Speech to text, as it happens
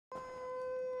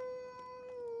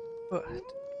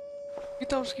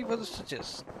Witam wszystkich bardzo serdecznie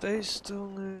z tej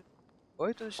strony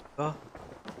Wojtek.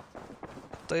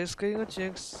 To jest kolejny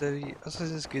odcinek z serii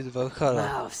Assassin's Creed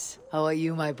Valhalla. Mouse, how are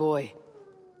you, my boy?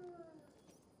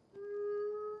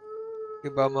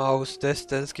 Chyba Maus też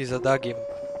tęskni za Dagiem.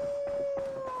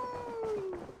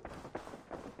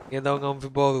 Nie dał nam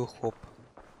wyboru, chłop.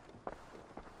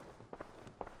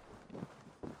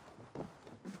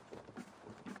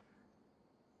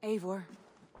 Eivor.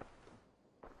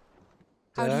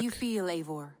 How do you feel,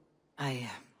 Eivor? I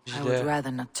would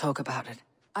rather not talk about it.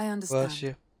 I understand.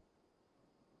 Właśnie.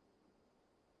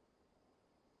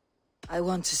 I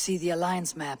want to see the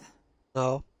Alliance map.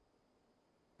 No.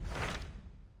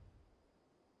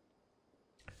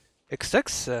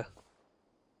 Eksekse.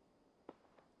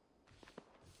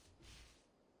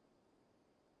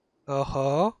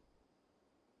 Oho.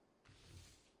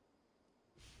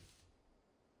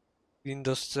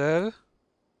 Windows C.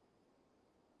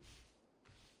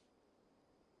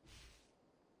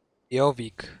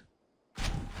 Jorvik.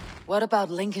 What about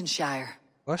Lincolnshire?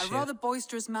 A rather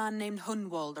boisterous man named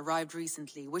Hunwald arrived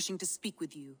recently, wishing to speak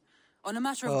with you. On a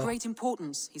matter of great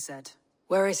importance, he said.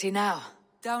 Where is he now?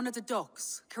 Down at the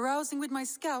docks, carousing with my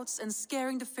scouts and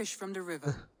scaring the fish from the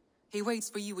river. He waits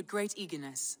for you with great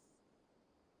eagerness.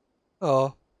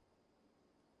 O.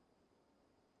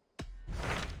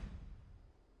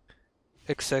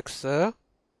 Eksekse.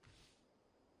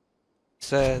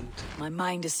 Send. My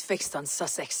mind is fixed on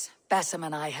Sussex. Bassam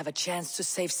and I have a chance to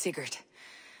save Sigurd.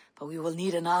 But we will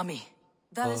need an army.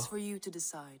 That is for you to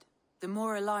decide. The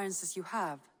more alliances you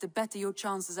have, the better your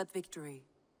chances at victory.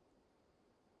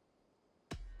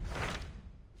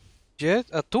 Gdzie?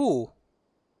 A tu!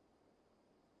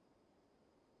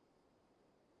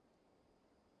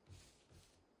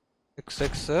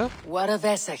 Eksekse. What of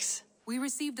Essex? We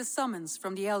received a summons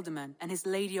from the Elderman and his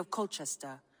Lady of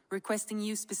Colchester, requesting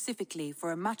you specifically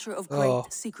for a matter of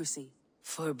great secrecy.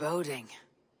 Foreboding.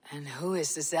 And who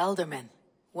is this Elderman?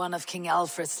 One of King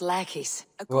Alfred's lackeys.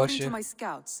 According to my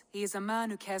scouts, he is a man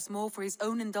who cares more for his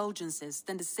own indulgences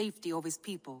than the safety of his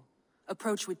people.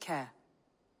 Approach with care.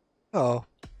 O.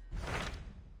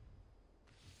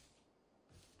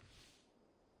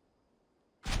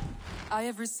 I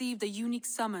have received a unique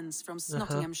summons from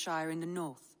Nottinghamshire in the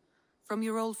north. From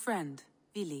your old friend,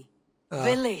 Willy.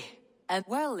 Willy. And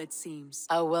Well, it seems.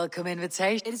 a welcome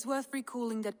invitation. It is worth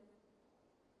recalling that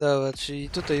Dobra, czyli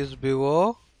tutaj już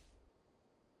było.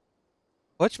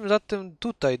 Chodźmy zatem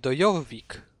tutaj, do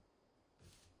Jorvik.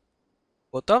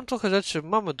 Bo tam trochę rzeczy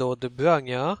mamy do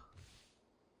odebrania.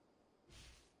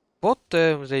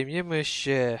 Potem zajmiemy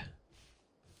się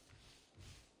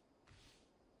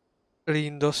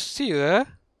Lindosire,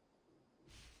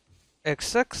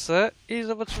 Eksekse i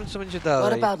zobaczymy, co będzie What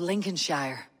dalej. about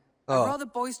Lincolnshire? a rather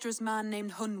boisterous man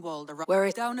named Hunwald Where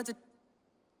arrived is... down at the...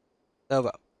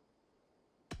 Dobra.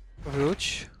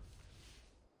 Wróć.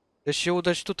 Chcę się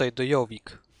udać tutaj, do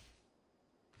Jorvik.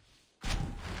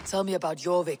 Tell me about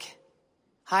Jorvik.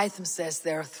 Hytham says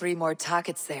there are 3 more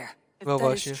targets there. If No that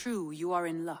właśnie. is true, you are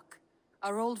in luck.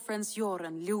 Our old friends Jor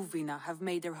and Ljuvina have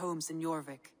made their homes in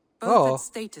Jorvik. Both had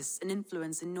status and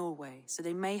influence in Norway, so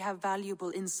they may have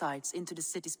valuable insights into the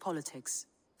city's politics.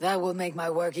 That will make my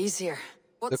work easier.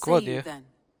 What say you Dokładnie. then?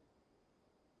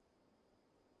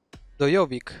 Do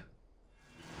Jorvik.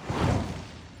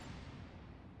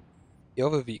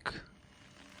 Jorvik.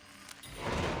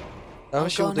 Tam I'll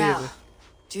się go udajemy. now.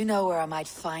 Do you know where I might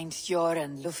find Jor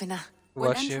and Ljuvina?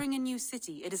 When Właśnie. entering a new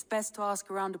city, it is best to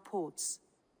ask around the ports.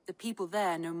 The people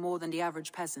there know more than the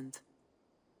average peasant.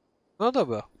 No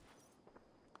dobra.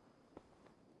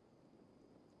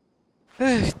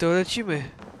 Ech, to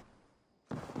lecimy.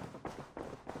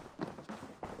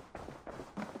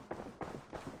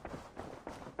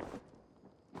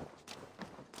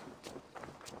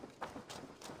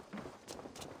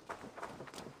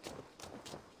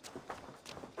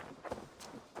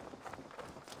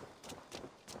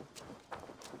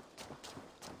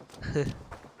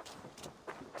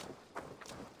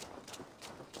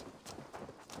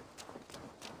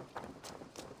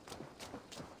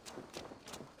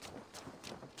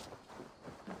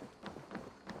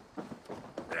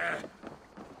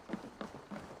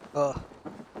 O,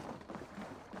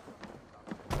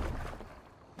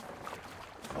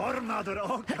 Ormadur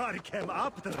okkar kem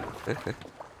aftur.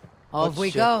 Off we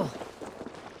Chodźcie. go.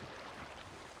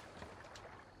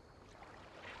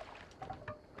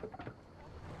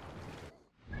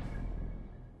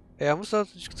 ja muszę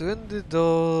zacząć którędy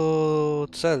do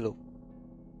celu.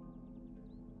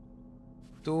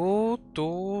 Tu,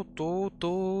 tu, tu,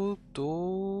 tu,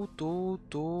 tu, tu,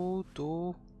 tu,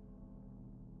 tu.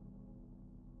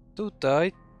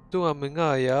 Tutaj Tu mamy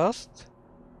najazd.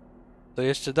 To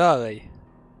jeszcze dalej.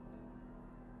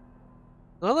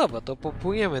 No dobra, to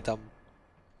popłyniemy tam.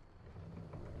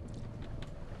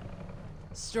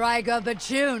 Strike up a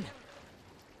tune.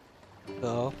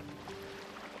 No.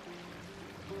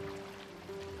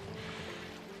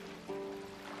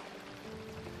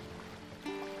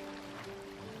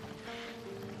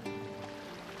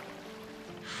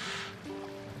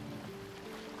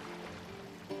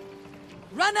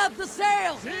 Run up the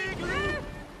sails!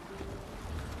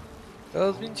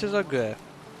 Rozwinięcie za grę.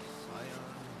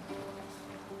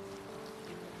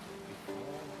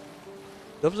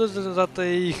 Dobrze, że za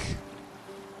tej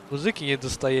muzyki nie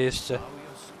dostaje jeszcze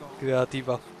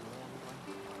kreatywa.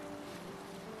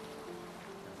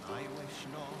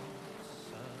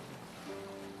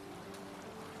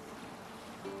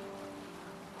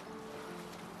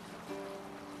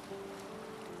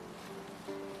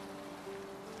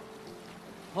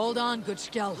 Hold on, good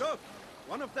Skell. Look,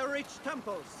 one of the rich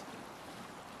temples.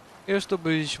 Już tu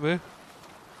byliśmy.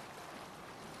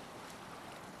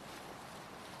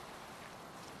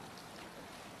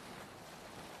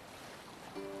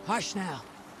 Hush now.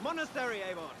 Monastery,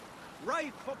 Eivor.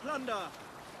 Ripe for plunder.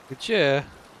 Gdzie?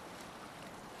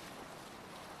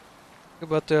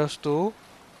 Chyba teraz tu.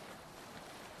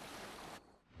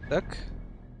 Tak?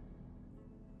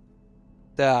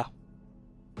 Da.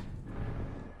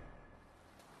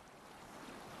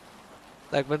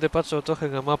 Tak, będę patrzył trochę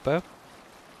na mapę.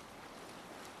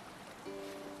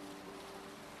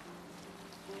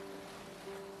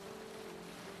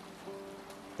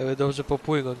 Żeby dobrze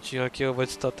popłynąć i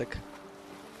nakierować statek.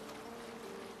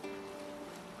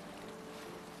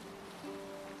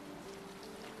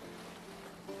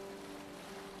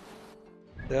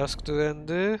 Teraz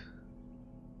którędy?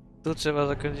 Tu trzeba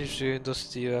zakręcić przyjęć do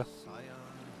Steera.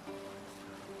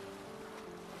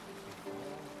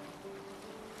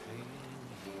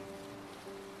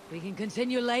 We can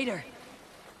continue later.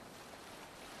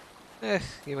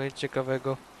 Nie ma nic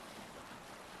ciekawego.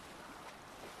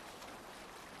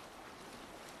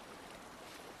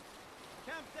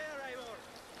 Camp there, Eivor.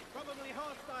 Probably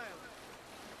hostile.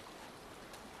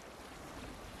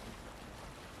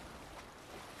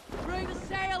 Bring the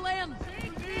sail in!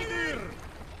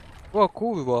 O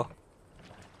kurwa!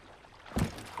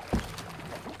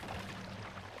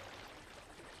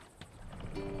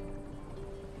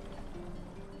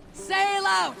 Sail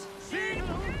out!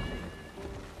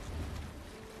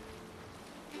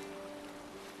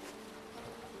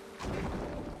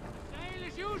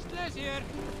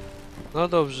 No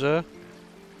dobrze.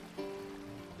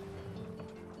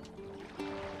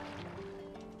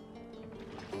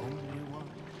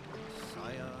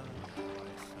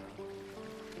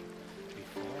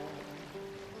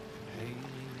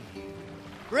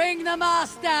 Bring the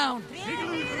mast down!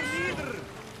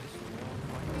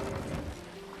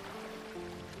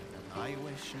 I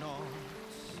wish not,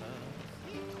 sir.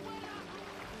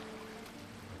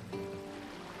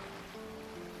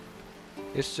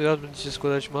 Jeszcze raz będziecie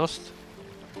składać most.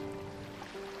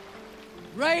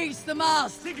 Raise the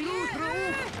mast!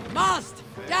 Mast!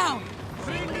 Down!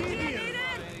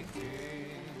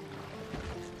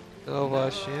 No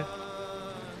właśnie.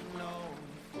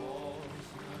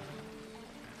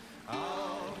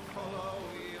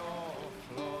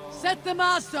 Set the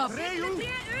mast up!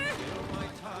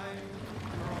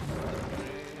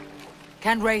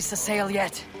 Can't raise the sail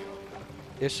yet.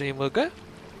 Jeszcze nie mogę?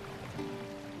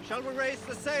 Shall we raise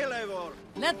the sail, Eivor?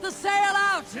 Let the sail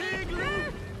out!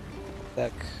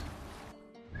 Tak.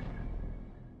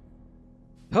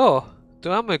 O! Tu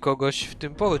mamy kogoś w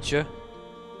tym porcie.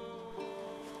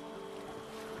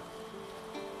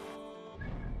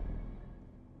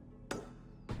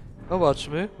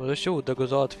 Zobaczmy, może się uda go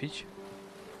załatwić.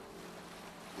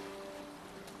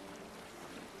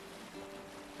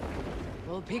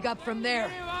 We'll pick up from there.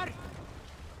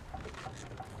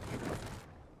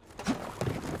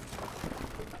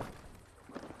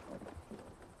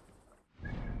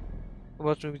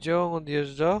 Zobaczmy, gdzie on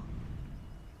odjeżdża.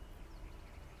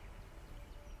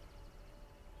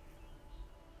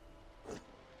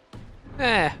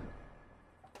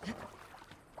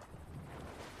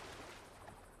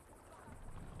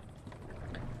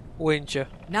 Ujęcie.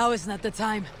 Now is not the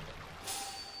time.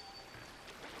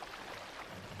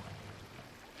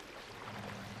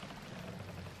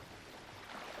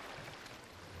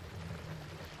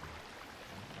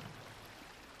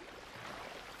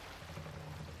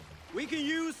 We can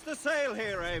use the sail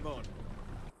here, Eivor.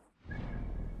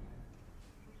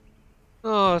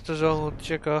 No, to że on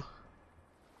ucieka.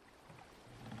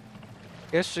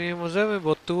 Jeszcze nie możemy,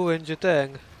 bo tu będzie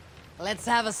ten. Let's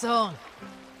have a song.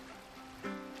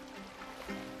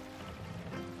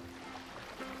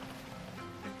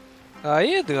 A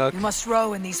jednak. You must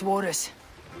row in these waters.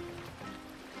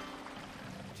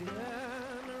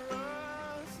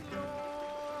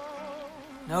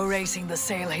 No raising the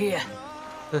sail here.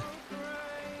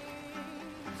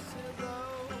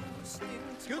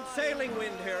 Good sailing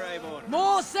wind here, Eivor.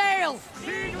 More sail!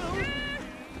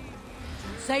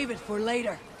 Save it for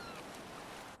later.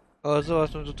 O,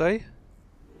 zobaczmy tutaj.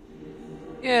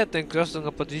 Nie, ten krasnol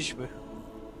napadliśmy.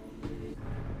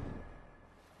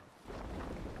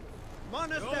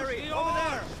 Monastery, over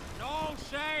there. No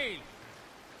sail!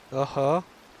 Aha.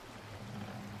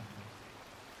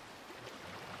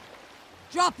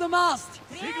 Drop the mast!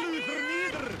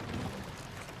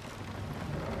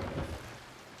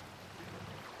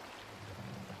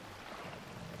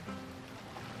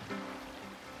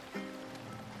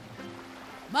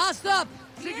 Mast up!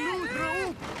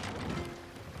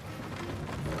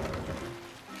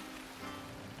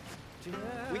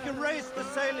 We can raise the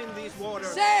sail in these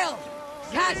waters. Sail!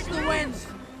 Catch the wind!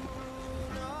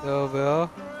 Dobra.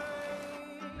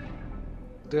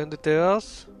 Trendy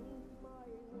teraz.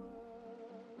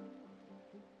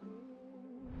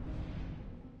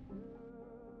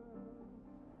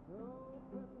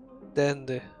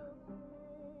 Tędy.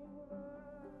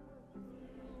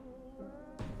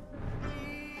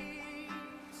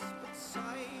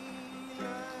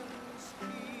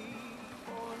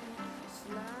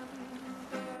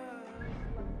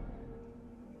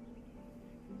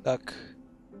 Tak.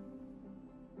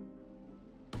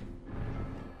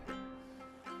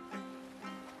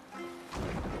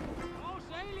 No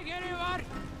sailing anywhere!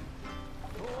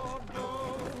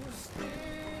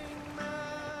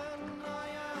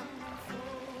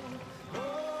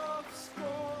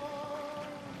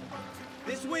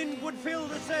 This wind would fill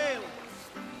the sail.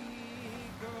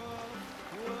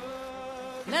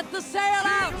 Let the sail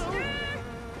out!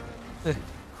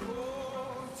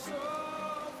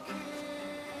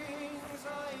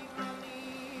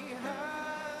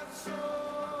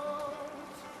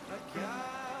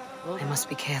 I must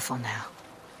be careful now.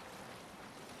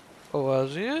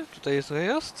 Poważnie? Tutaj jest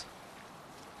rejestr?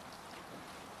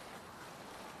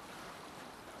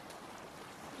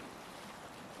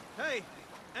 Hey,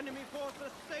 enemy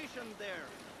forces stationed there.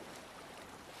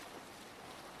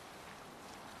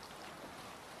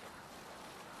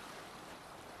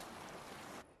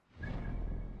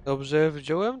 Dobrze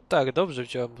wziąłem? Tak, dobrze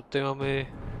wziąłem, bo tutaj mamy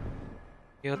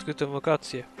nieodkrytą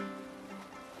lokację.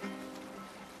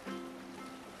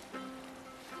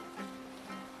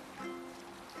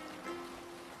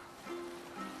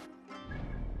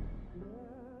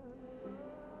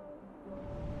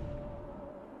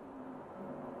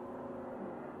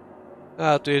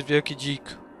 A, tu jest wielki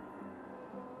dzik.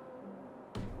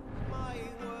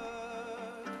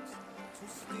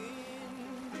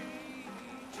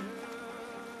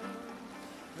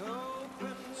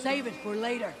 Save it for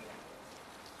later.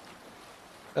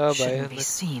 Dobra, Shouldn't be jednak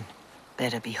seen.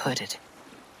 Better be hooded.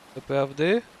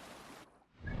 doprawdy.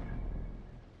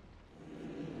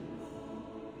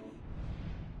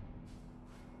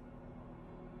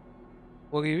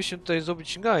 Moglibyśmy tutaj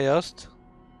zrobić najazd.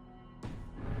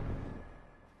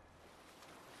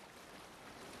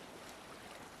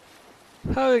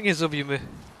 Ale nie zrobimy.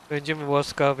 Będziemy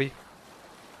łaskawi.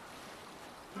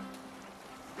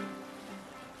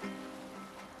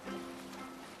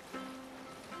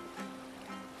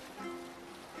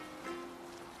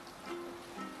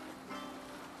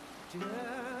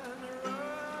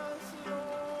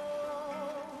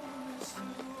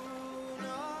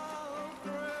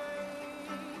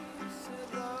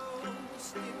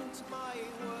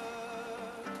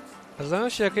 A zastanawiam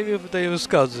się, jak Eivor wydaje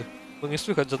rozkazy, bo nie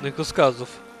słychać żadnych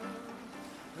rozkazów.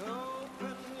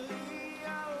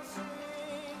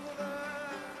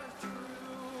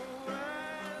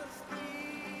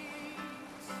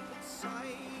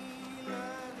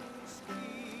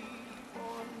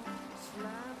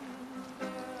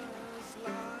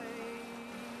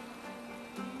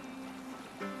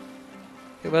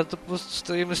 Chyba to po prostu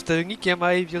stoimy sternikiem, a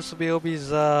Eivor sobie robi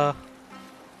za...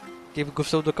 jakby go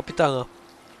wstał do kapitana.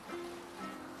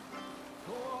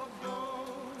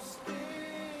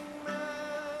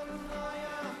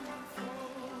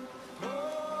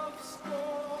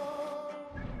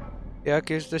 Jak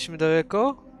jesteśmy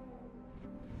daleko?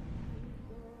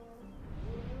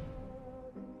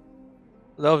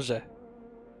 Dobrze.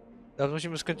 Teraz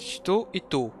musimy skręcić tu i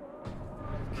tu.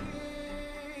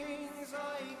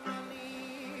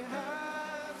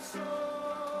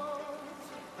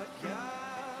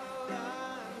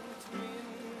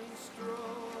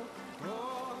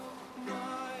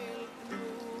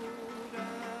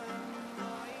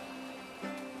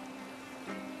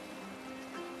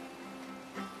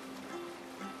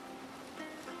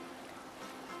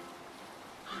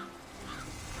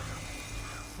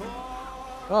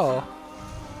 O!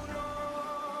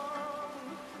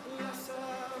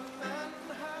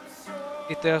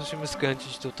 I teraz musimy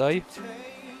skręcić tutaj.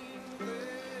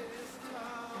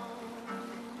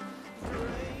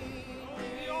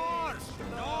 Yours!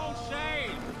 No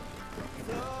sail!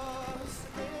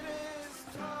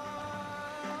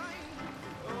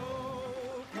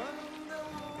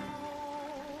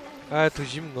 Ale tu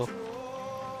zimno.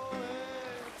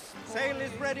 Sail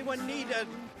is ready when needed.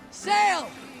 Sail!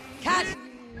 Cat!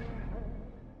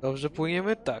 Dobrze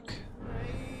płyniemy? Tak.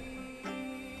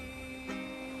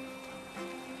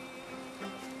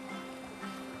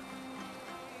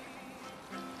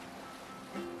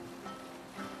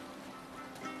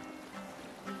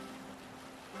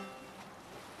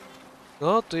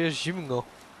 No, tu jest zimno.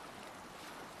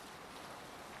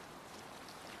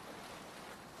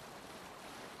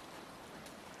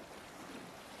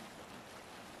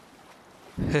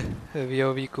 W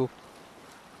Jorviku.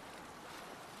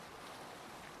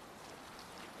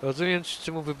 Rozumiem,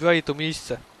 czemu wybrali to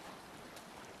miejsce.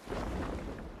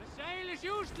 The sail is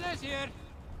useless here!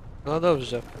 No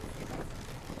dobrze.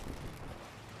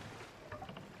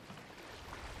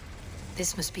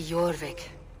 This must be Jorvik.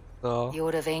 No. The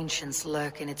Oath of Ancients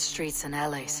lurk in its streets and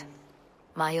alleys.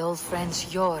 My old friends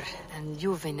Jor and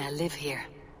Ljuvina live here.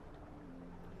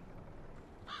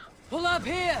 Pull up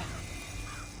here!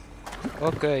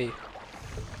 Okej.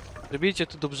 Przybijcie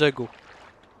tu do brzegu.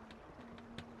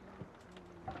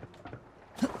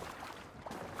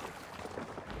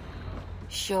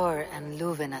 Sjor and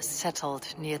Ljuvina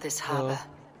settled near this harbor.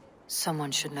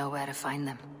 Someone should know where to find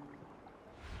them.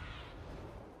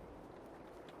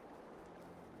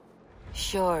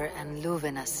 Sjor and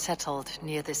Ljuvina settled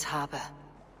near this harbor.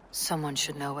 Someone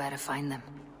should know where to find them.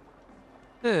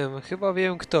 Chyba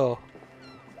wiem kto.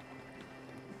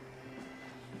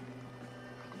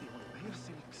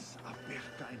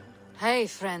 Hey,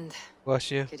 friend.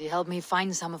 Właśnie. Could you help me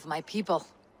find some of my people?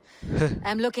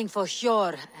 I'm looking for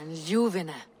Sjor and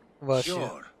Ljuvina. Właśnie.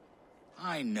 Sure.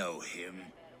 I know him.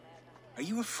 Are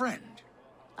you a friend?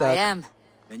 Tak. I am.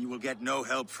 Then you will get no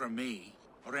help from me,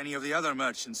 or any of the other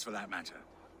merchants for that matter.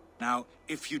 Now,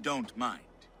 if you don't mind.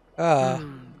 A,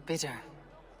 Bitter.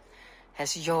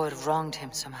 Has Jor wronged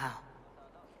him somehow?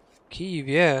 kij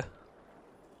wie.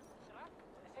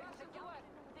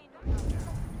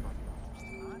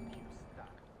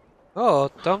 O,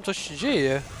 tam coś się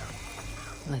dzieje.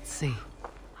 Let's see.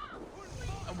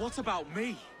 And what about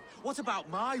me? What about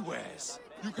my wares?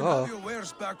 You can have your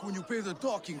wares back when you pay the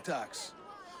docking tax.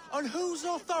 On whose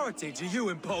authority do you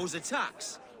impose a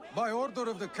tax? By order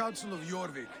of the Council of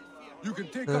Jorvik. You can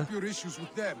take up your issues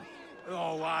with them.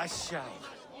 Oh, I shall.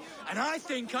 And I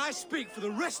think I speak for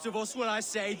the rest of us when I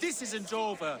say this isn't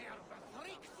over.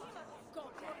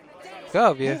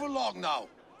 Prawie. Move along now.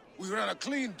 We ran a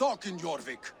clean dock in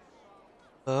Jorvik.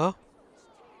 No.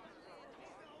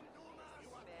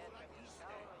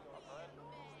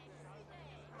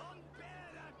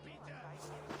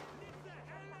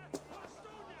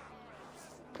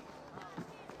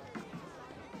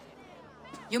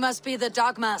 You must be the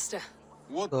dogmaster.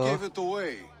 What gave it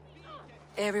away?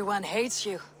 Everyone hates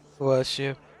you.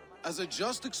 Właśnie. As I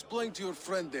just explained to your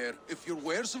friend there, if your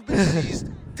wares have been seized,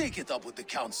 take it up with the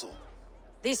Council.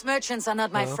 These merchants are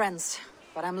not my friends,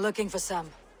 but I'm looking for some.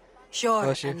 Sjor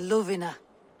Właśnie. and Ljuvina.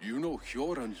 You know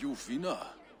Hjor and Ljuvina.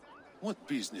 What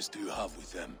business do you have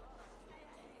with them?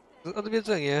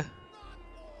 Odwiedzenie.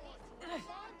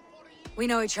 We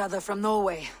know each other from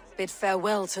Norway. Bid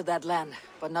farewell to that land,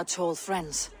 but not to old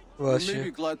friends. You may be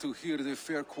Właśnie. glad to hear they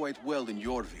fare quite well in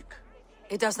Jorvik.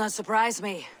 It does not surprise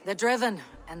me. They're driven,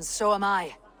 and so am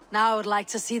I. Now I would like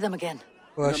to see them again.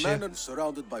 In a Właśnie. manor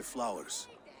surrounded by flowers.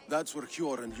 That's where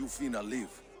Hjor and Ljuvina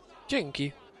live.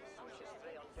 Dzięki.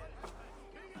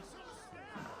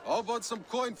 How about some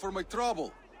coin for my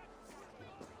trouble?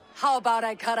 How about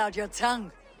I cut out your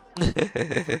tongue?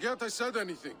 Forget I said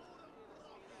anything.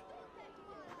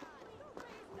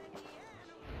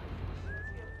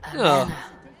 No.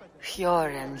 Hjor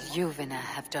and Ljuvina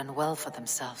have done well for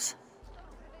themselves.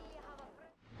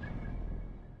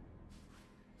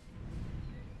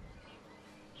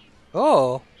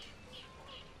 O!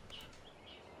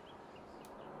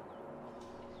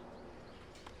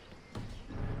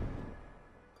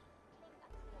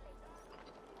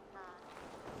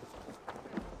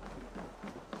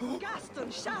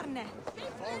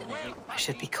 I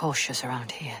should be cautious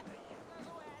around here.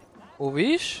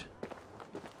 Mówisz?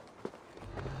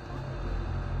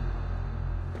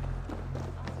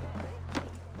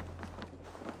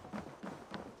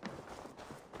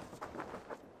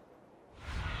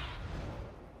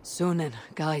 Sunan,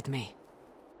 guide me.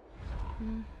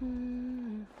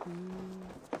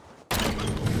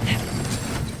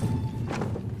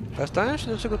 Zastanawiam się,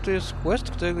 dlaczego tu jest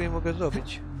quest, którego nie mogę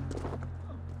zrobić.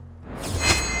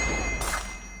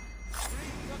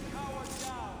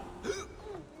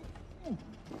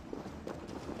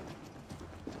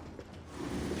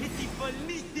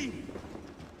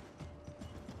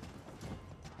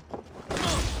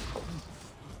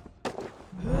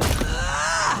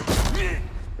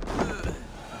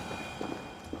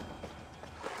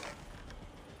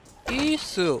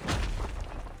 Isu!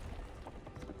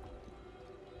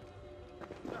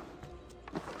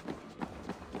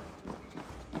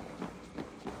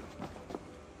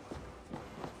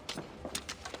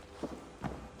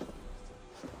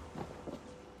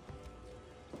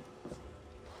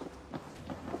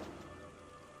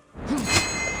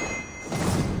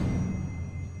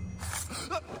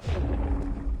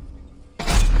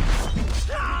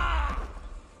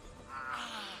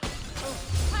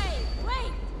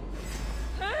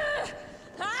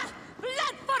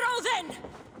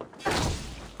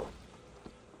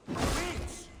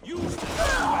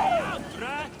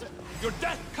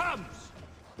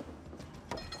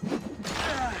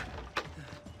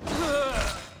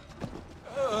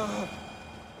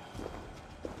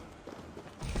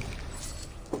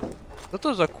 Co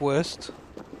to za quest?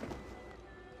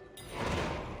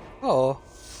 O!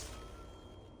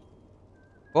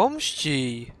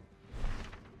 Pomścij!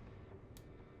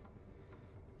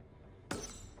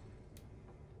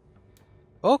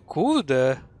 O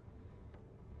kurde!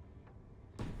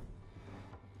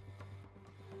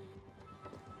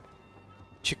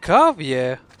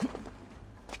 Ciekawie!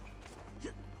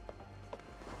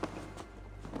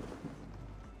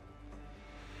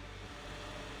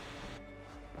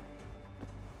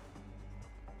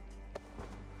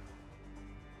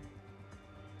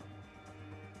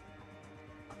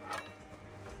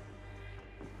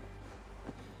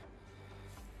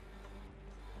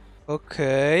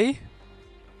 Okej.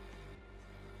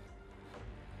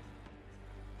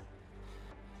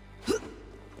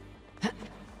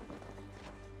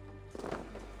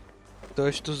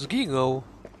 Ktoś tu zginął.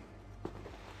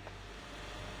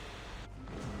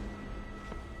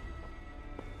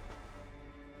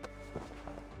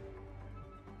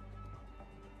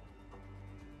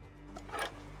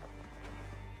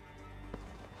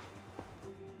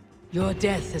 Your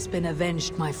death has been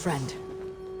avenged, my friend.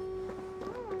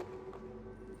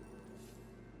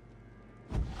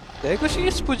 Tego się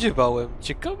nie spodziewałem.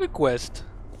 Ciekawy quest.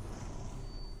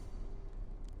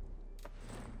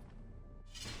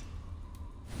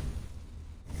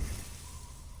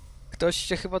 Ktoś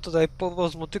się chyba tutaj porwał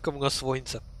z motyką na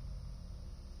słońce.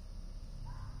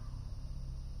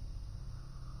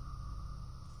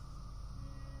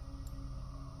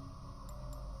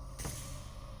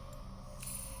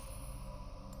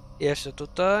 Jeszcze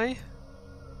tutaj.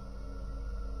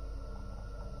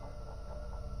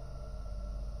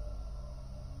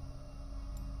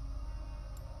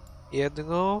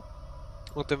 Jedno,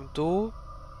 potem tu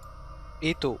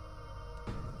i tu.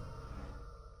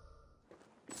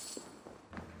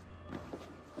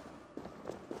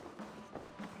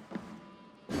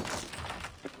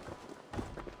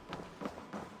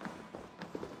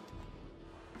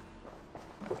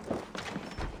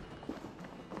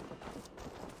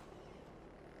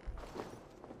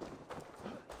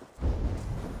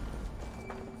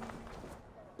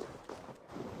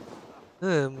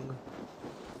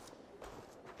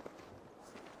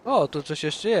 O, tu coś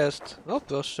jeszcze jest. O,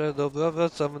 proszę, dobra,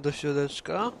 wracamy do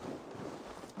środeczka.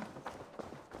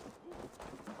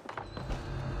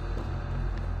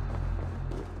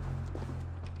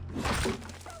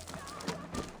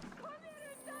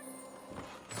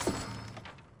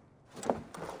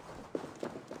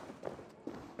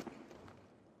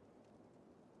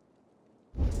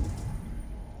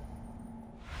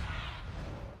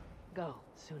 Go,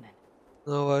 Sunan.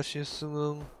 No właśnie,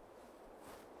 Sunan.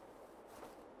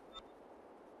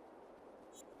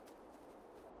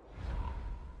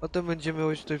 Potem będziemy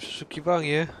robić tutaj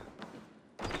przeszukiwanie.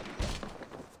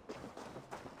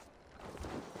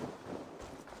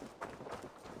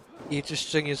 I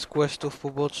czyszczenie z questów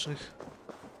pobocznych.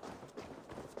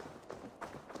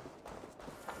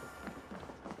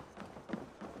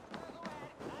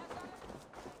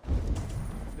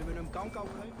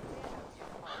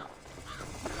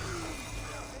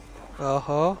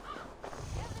 Aha.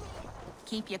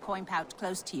 Keep your coin pouch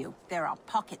close to you. There are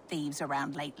pocket thieves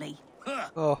around lately.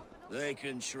 O. They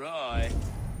can try.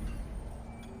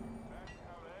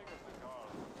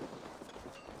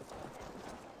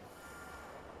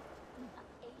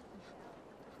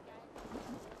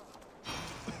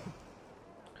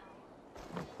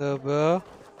 Dobra.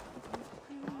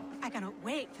 I cannot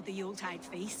wait for the Yuletide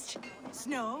feast.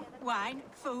 Snow, wine,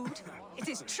 food. It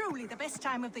is truly the best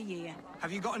time of the year.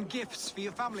 Have you gotten gifts for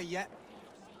your family yet?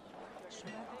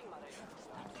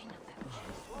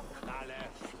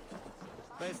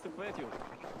 Nice to meet you.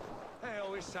 I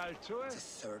always sell to it. The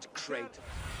third crate.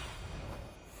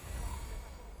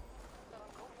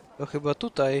 To chyba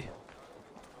tutaj.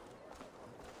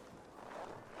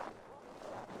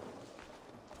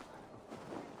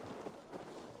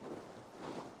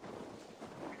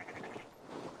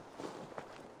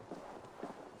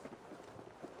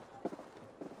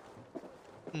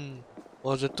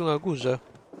 Może tu na górze.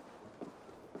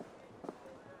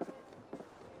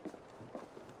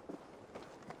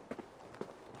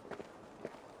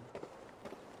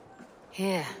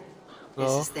 Here.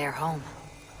 This is their home.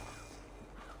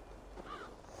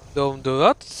 Dom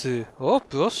doradcy. O,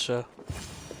 proszę.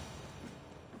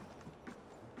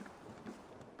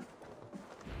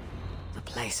 The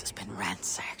place has been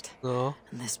ransacked. No.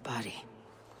 And this body,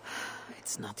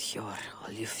 it's not Hjor or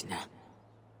Ljufna.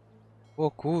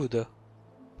 O kurde.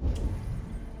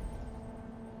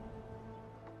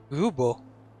 Grubo.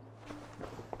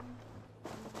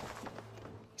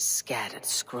 Scattered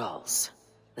scrolls.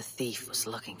 The thief was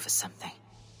looking for something.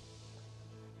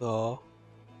 No.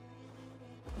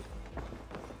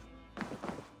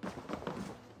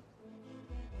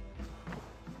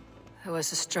 There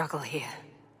was a struggle here.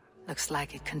 Looks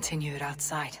like it continued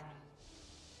outside.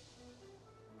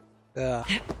 Ja.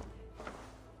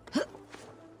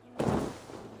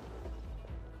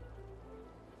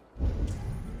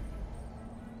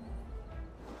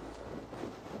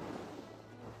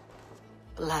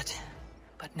 Blood,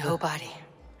 but no body.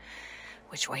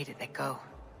 Which way did they go?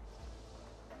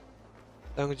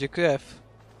 Tam gdzie krew.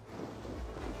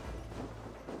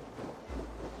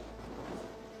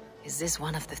 Is this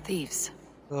one of the thieves?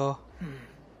 No.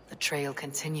 The trail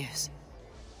continues.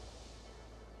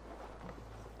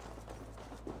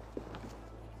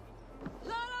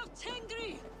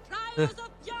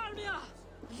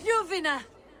 Ljuvina!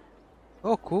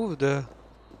 O kurde.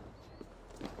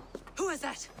 Who is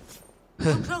that?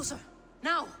 Come closer,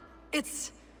 now!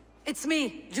 It's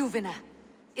me, Ljuvina.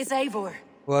 It's Eivor.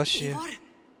 Właśnie. Eivor?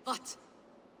 What?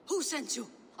 Who sent you?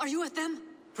 Are you with them?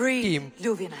 Breathe,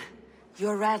 Ljuvina.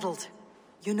 You're rattled.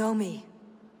 You know me.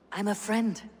 I'm a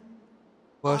friend.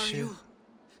 Właśnie.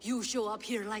 You show up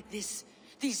here like this.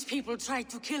 These people tried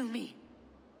to kill me.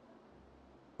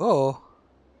 O.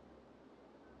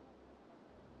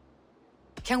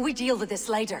 Can we deal with this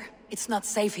later? It's not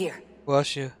safe here.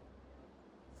 Właśnie.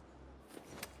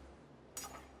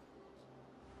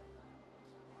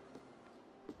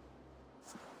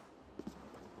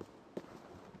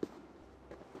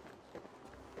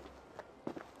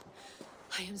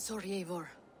 I am sorry, Eivor.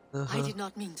 I did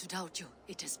not mean to doubt you.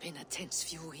 It has been a tense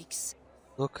few weeks.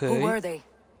 Okej. Who were they?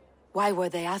 Why were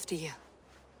they after you?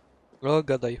 O,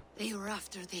 gadaj. They were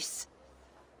after this.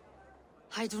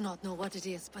 I do not know what it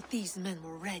is, but these men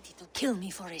were ready to kill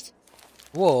me for it.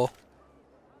 Ło.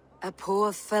 A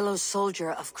poor fellow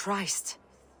soldier of Christ.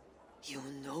 You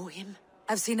know him?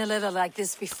 I've seen a letter like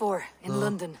this before, in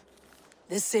London.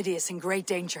 This city is in great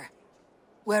danger.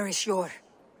 Where is Hjor?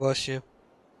 Właśnie.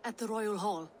 At the Royal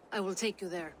Hall. I will take you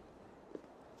there.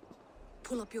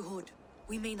 Pull up your hood.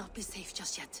 We may not be safe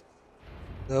just yet.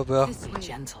 Dobra. Be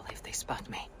gentle if they spot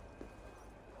me.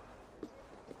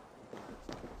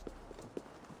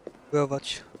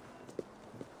 Prowadź.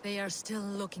 They are still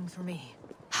looking for me.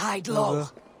 Hide low.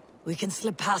 Dobra. We can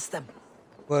slip past them.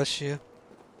 Właśnie.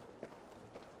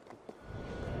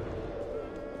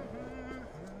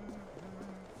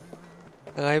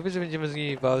 A najwyżej będziemy z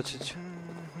nimi walczyć.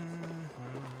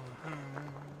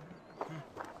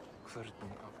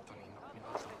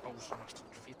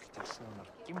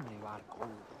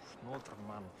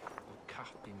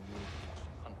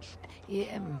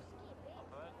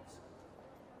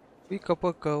 Pika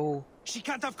poka u. She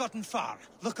can't have gotten far.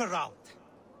 Look around.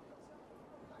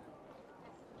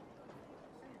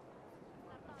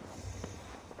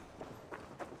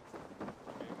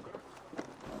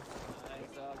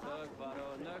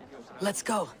 Let's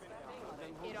go.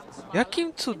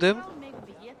 Jakim cudem?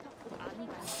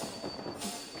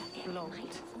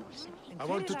 I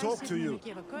want to talk to you.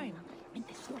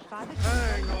 Hang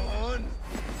on.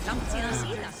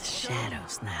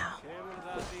 Shadows now.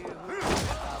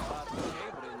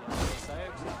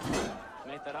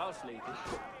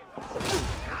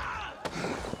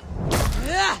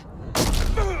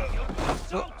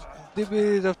 No,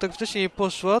 gdyby nam tak wcześniej nie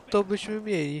poszła, to byśmy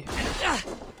mieli.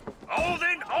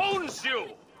 Odin owns you!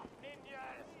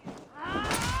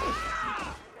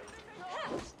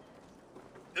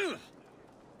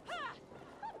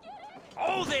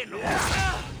 Odin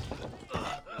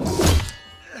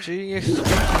Czyli nie chcę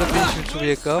zabić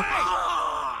człowieka.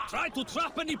 Try to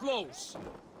trap any blows.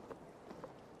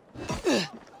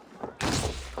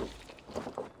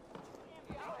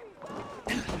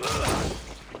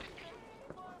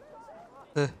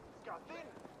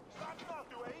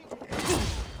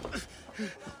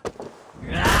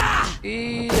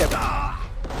 I jeb.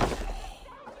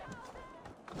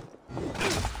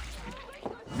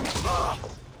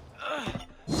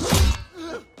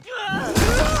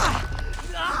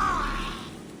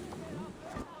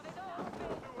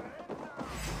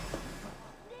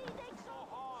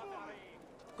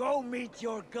 Go meet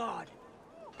your god.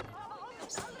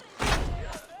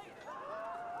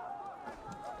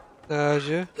 Na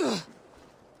razie.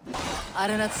 I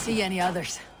do not see any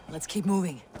others. Let's keep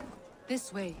moving.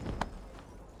 This way.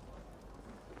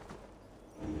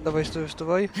 Dawaj,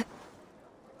 stawaj.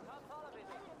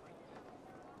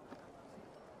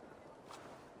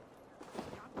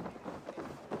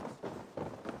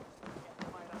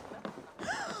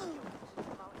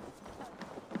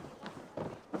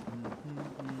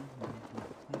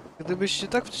 Gdybyś się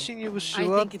tak wcześniej nie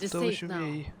ruszyła, to byśmy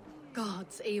mieli.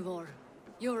 Gods, Eivor.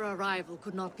 Your arrival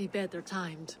could not be better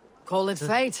timed. Call it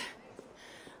fate.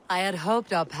 I had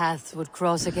hoped our paths would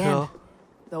cross again,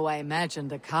 though I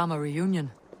imagined a calmer reunion.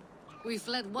 We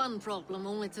fled one problem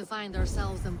only to find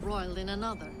ourselves embroiled in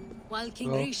another. While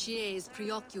King Richier is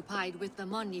preoccupied with the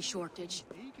money shortage,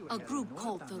 a group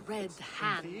called the Red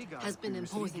Hand has been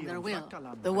imposing their will.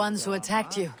 The ones who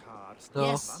attacked you?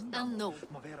 Yes and no.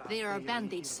 They are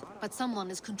bandits, but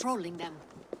someone is controlling them.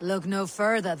 Look no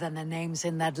further than the names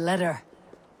in that letter.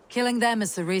 Killing them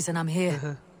is the reason I'm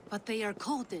here. But they are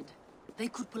coded. They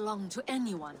could belong to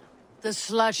anyone. The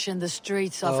sludge in the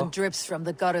streets often drips from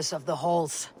the gutters of the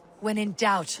halls. When in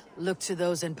doubt, look to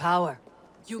those in power.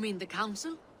 You mean the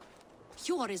council?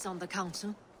 Hjor is on the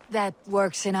council. That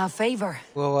works in our favor.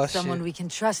 Well, I Someone see. we can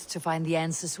trust to find the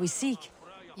answers we seek.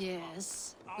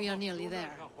 Yes, we are nearly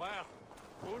there.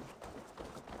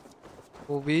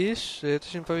 Mówisz, że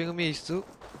jesteśmy w pewnym miejscu.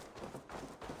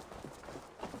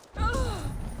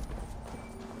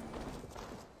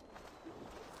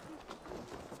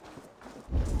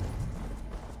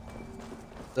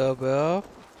 Dobra.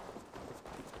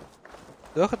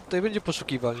 Trochę tutaj będzie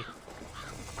poszukiwań.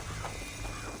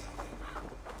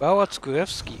 Pałac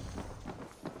Królewski.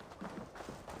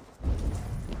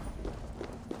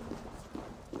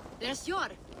 There's Hjor!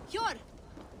 Hjor!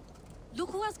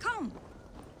 Look who has come!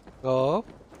 O.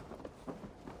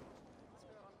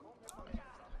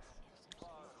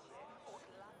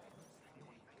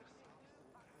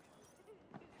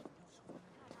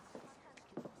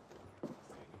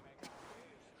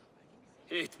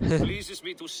 It pleases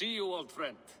me to see you, old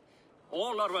friend.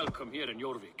 All are welcome here in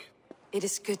Jorvik. It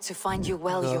is good to find you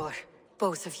well, Hjor.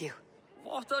 Both of you.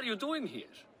 What are you doing here?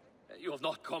 You have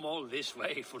not come all this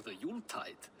way for the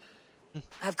Yuletide.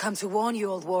 I've come to warn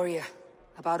you, old warrior,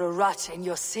 about a rot in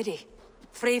your city.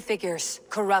 Three figures,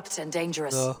 corrupt and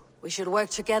dangerous. We should work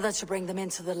together to bring them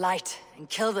into the light and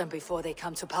kill them before they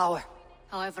come to power.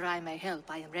 However I may help,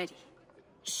 I am ready.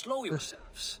 Slow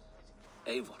yourselves.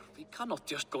 Eivor, we cannot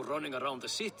just go running around the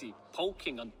city,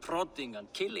 poking and prodding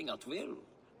and killing at will.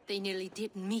 They nearly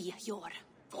did me, Hjor.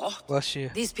 What?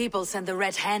 Właśnie. These people send the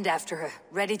Red Hand after her,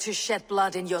 ready to shed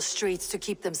blood in your streets to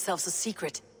keep themselves a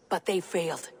secret. But they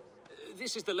failed.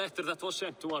 This is the letter that was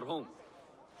sent to our home.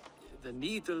 The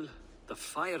needle, the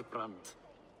firebrand,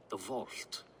 the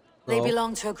vault. They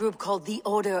belong to a group called the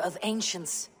Order of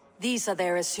Ancients. These are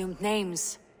their assumed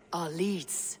names. Our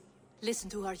leads. Listen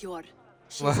to her, Hjor.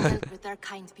 She has dealt with their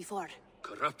kind before.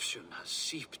 Corruption has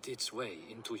seeped its way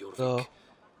into Jorvik.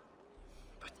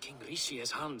 But King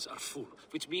Richier's hands are full,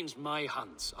 which means my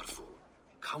hands are full.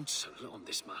 Counsel on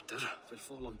this matter will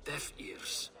fall on deaf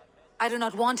ears. I do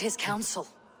not want his counsel.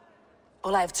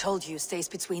 All I have told you stays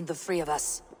between the three of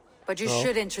us. But you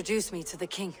should introduce me to the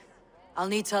king. I'll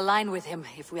need to align with him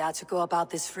if we are to go about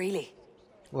this freely.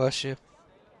 Właśnie.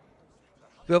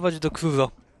 Prowadź do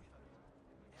króla.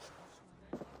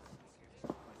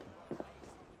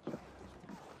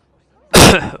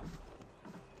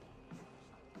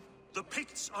 The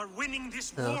Picts are winning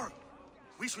this war.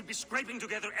 We should be scraping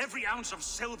together every ounce of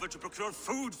silver to procure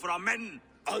food for our men.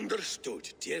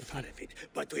 Understood, dear Faravik,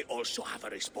 but we also have a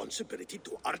responsibility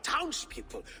to our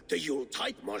townspeople. The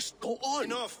Yuletide must go on.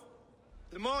 Enough.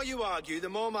 The more you argue, the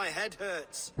more my head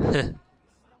hurts.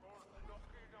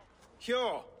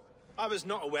 Sure, I was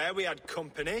not aware we had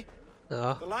company.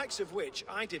 No. The likes of which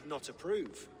I did not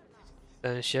approve.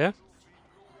 W sensie?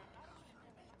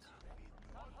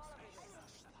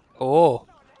 O!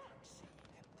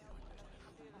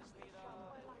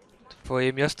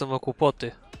 Twoje miasto ma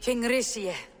kłopoty. King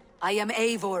Risie, I am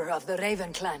Eivor of the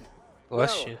Raven clan.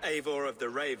 Właśnie. Well, Eivor of the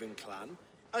Raven clan.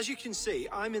 As you can see,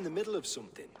 I'm in the middle of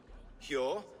something.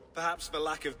 Hjor, perhaps for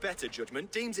lack of better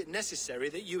judgment, deems it necessary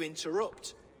that you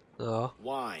interrupt. No.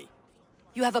 Why?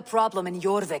 You have a problem in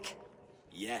Jorvik.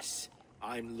 Yes,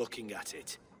 I'm looking at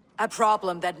it. A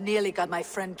problem that nearly got my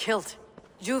friend killed.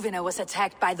 Juvina was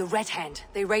attacked by the Red Hand.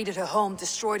 They raided her home,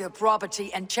 destroyed her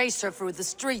property, and chased her through the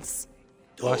streets.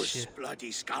 Those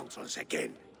bloody scoundrels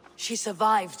again. She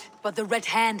survived, but the Red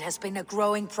Hand has been a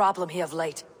growing problem here of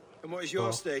late. And what is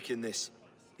your stake in this?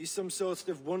 You some sort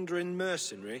of wandering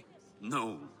mercenary?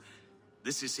 No.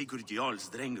 This is Sigurd Jarl's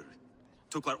Drenger.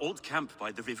 Took our old camp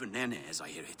by the river Nene, as I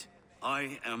hear it.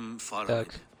 I am Farad,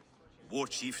 war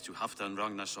chief to Halfdan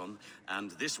Ragnarsson,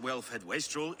 and this well-fed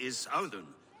wastrel is Audun,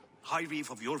 High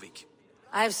Reef of Jorvik.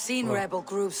 I've seen rebel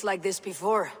groups like this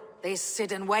before. They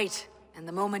sit and wait, and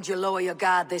the moment you lower your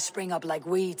guard, they spring up like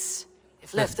weeds.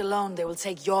 If left alone, they will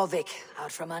take Jorvik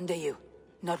out from under you.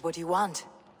 Not what you want,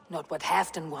 not what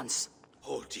Halfdan wants.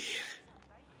 Oh dear.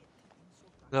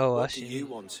 No, what do you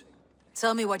want?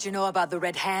 Tell me what you know about the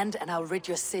Red Hand, and I'll rid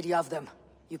your city of them.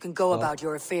 You can go about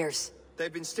your affairs.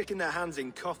 They've been sticking their hands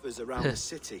in coffers around the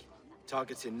city,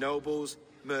 targeting nobles,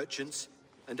 merchants,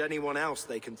 and anyone else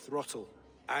they can throttle.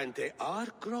 And they are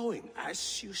growing,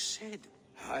 as you said.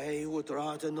 I would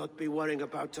rather not be worrying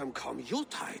about them come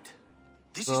Yuletide.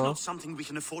 This is not something we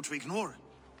can afford to ignore.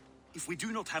 If we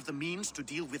do not have the means to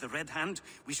deal with the Red Hand,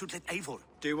 we should let Eivor.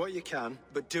 Do what you can,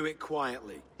 but do it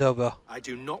quietly. Dobra. I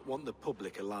do not want the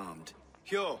public alarmed.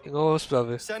 Hjor,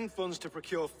 sprawy. send funds to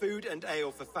procure food and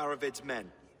ale for Faravid's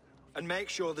men. And make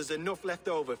sure there's enough left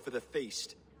over for the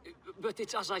feast. But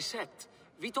it's as I said,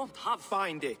 we don't have...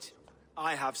 Find it.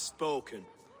 I have spoken.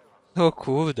 O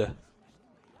kurde.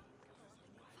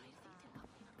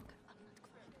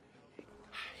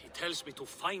 He tells me to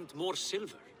find more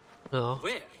silver. No.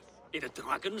 Where? In a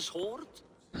dragon's hoard?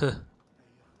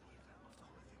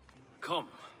 Come,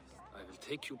 I will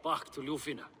take you back to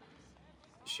Ljufina.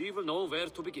 She will know where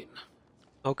to begin.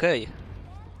 Okay.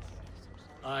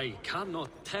 I cannot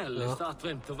tell if that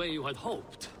went the way you had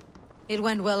hoped. It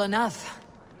went well enough.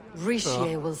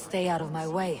 Risie will stay out of my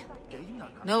way.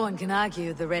 No one can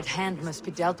argue the Red Hand must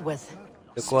be dealt with.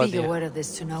 Speak a word of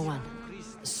this to no one.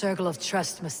 A circle of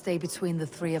trust must stay between the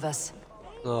three of us.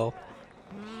 No.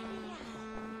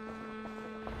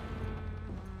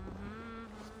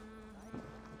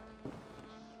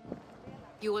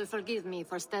 You will forgive me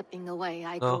for stepping away.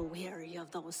 I grow weary of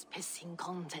those pissing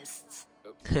contests.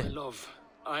 My love,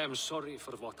 I am sorry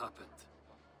for what happened.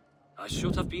 I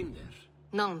should have been there.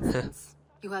 Nonsense.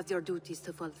 You have your duties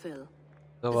to fulfill.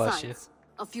 No właśnie. Besides,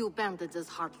 a few bandits is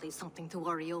hardly something to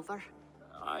worry over.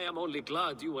 I am only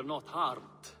glad you were not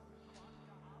harmed.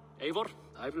 Eivor,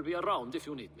 I will be around if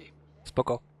you need me.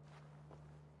 Spoko.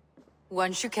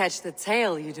 Once you catch the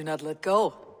tail, you do not let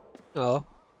go. No.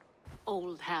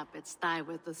 Old habits die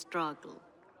with the struggle.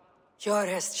 Hjor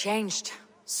has changed,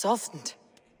 softened.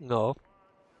 No.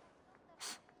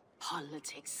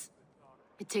 Politics.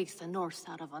 It takes the Norse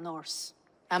out of a Norse.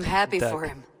 I'm happy for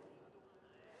him.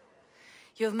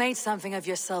 You've made something of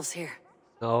yourselves here.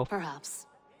 No. Perhaps.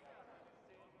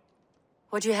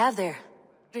 What do you have there?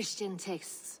 Christian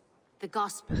texts. The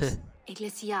Gospels.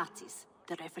 Ecclesiastes.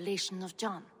 The Revelation of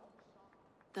John.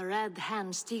 The Red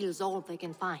Hand steals all they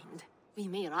can find. We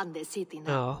may run the city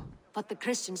now. But the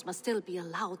Christians must still be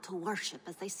allowed to worship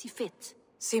as they see fit.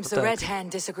 Seems the Red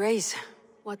Hand disagrees.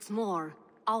 What's more,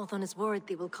 Althon is worried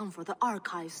they will come for the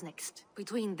archives next.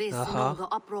 Between this and all the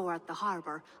uproar at the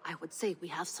harbor, I would say we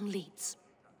have some leads.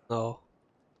 No.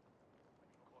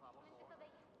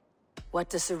 What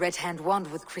does the Red Hand want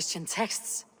with Christian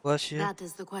texts? That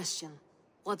is the question.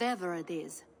 Whatever it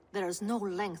is, there is no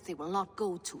length they will not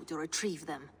go to retrieve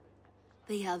them.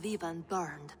 They have even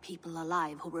burned people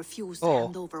alive who refuse to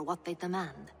hand over what they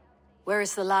demand. Where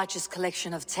is the largest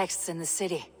collection of texts in the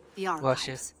city? The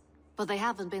archives. But they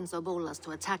haven't been so bold as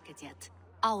to attack it yet.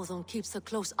 Althon keeps a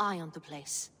close eye on the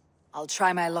place. I'll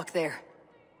try my luck there.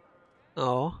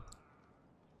 Oh.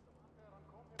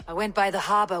 I went by the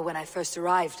harbor when I first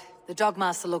arrived. The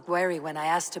Dogmaster looked wary when I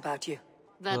asked about you.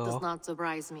 That does not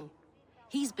surprise me.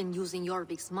 He's been using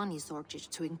Jorvik's money shortage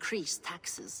to increase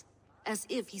taxes. As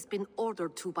if he's been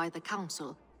ordered to by the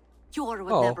council. Hjor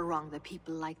would never wrong the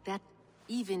people like that,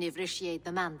 even if Risie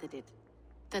demanded it.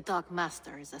 The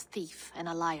Dogmaster is a thief and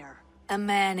a liar. A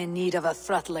man in need of a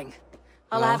throttling.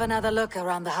 I'll have another look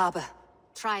around the harbor.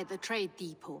 Try the trade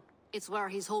depot. It's where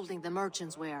he's holding the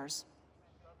merchants' wares.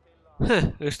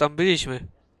 Już tam byliśmy.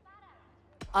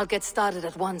 I'll get started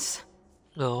at once.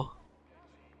 No.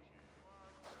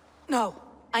 No,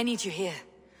 I need you here.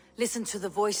 Listen to the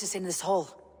voices in this hall.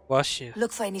 Właśnie.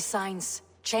 Look for any signs,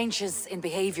 changes in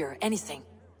behavior, anything.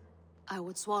 I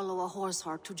would swallow a horse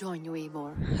heart to join you,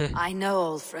 Eivor. I know,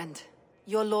 old friend.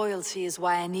 Your loyalty is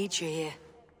why I need you here.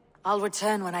 I'll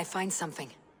return when I find something.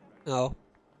 No.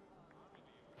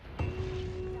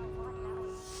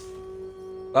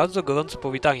 Bardzo gorące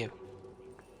powitanie.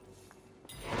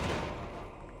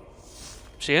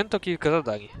 Przyjęto kilka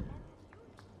zadań.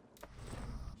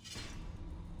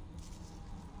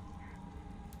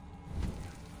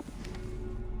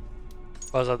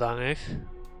 Baza danych.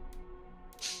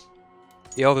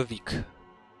 Jorvik.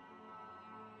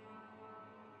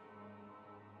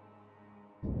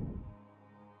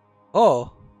 O!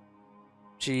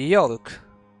 Czyli Jork.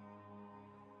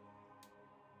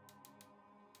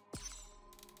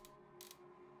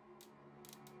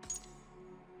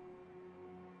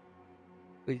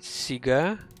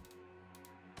 Sigę.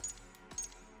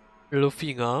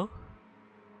 Lufina.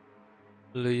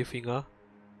 Lufina.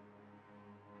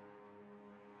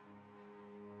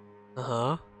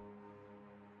 Aha.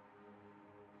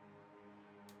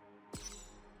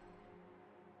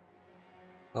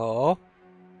 O.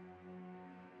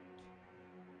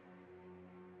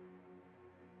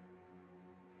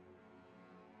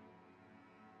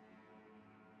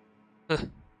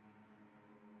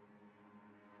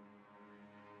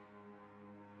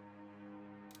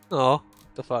 No,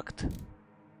 to fakt.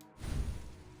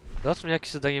 Zobaczmy, jakie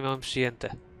zadanie mamy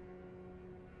przyjęte.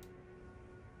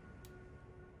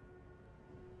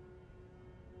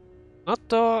 No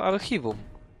to archiwum.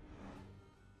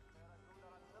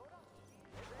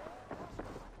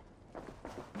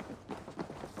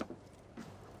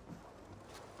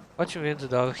 Chodźmy więc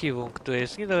do archiwum, które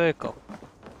jest niedaleko.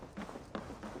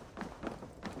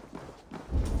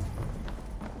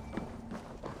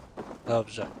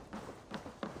 Dobrze.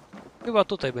 Chyba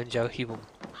tutaj będzie archiwum.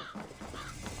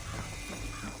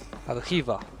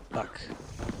 Archiwa, tak.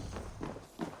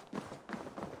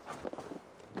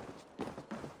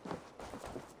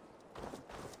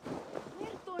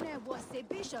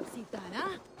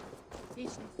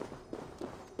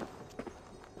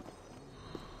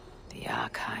 The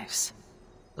archives.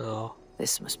 Oh.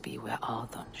 This must be where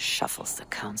Ardon shuffles the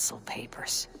council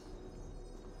papers.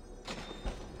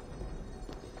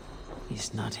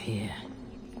 He's not here.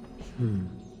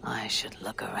 I should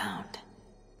look around.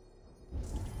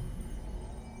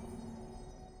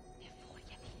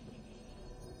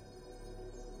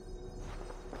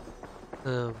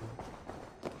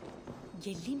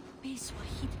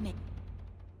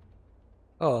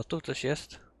 O, tu coś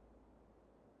jest.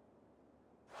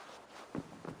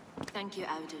 Thank you,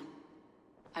 Auden.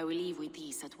 I will leave with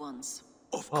these at once.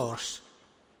 Of course.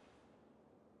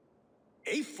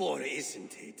 Eivor,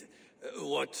 isn't it?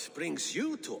 What brings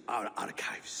you to our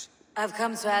archives? I've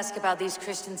come to ask about these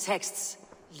Christian texts.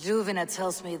 Dwunasta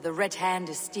tells me the Red Hand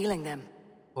is stealing them.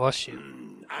 Właśnie.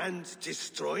 And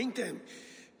destroying them.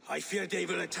 I fear they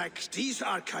will attack these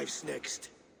archives next.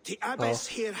 The abbess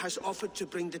here has offered to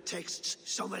bring the texts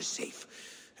somewhere safe.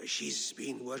 She's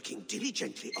been working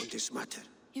diligently on this matter.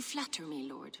 You flatter me,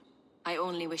 Lord. I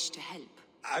only wish to help.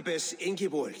 Abbess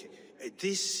Ingeborg,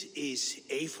 this is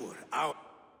Eivor, our...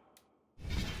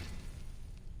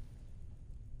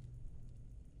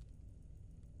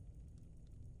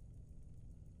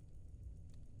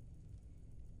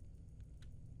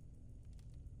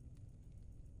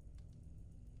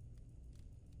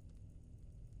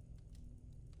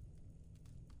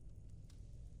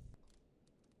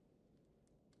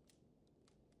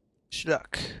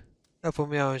 Szlak.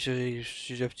 Zapomniałem się, że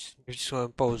już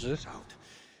wcisnąłem pauzy.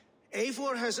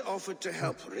 Eivor has offered to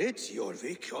help rid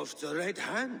Jorvik of the Red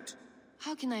Hand.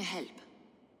 How can I help?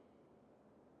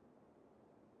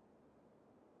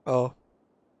 Oh.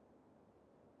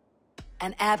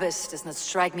 An abbess does not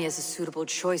strike me as a suitable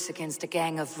choice against a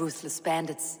gang of ruthless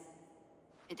bandits.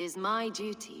 It is my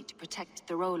duty to protect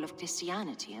the role of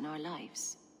Christianity in our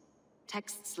lives.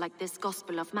 Texts like this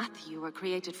Gospel of Matthew were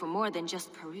created for more than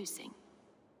just perusing.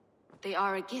 They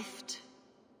are a gift.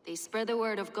 They spread the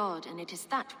word of God, and it is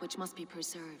that which must be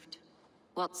preserved,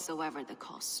 whatsoever the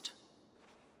cost.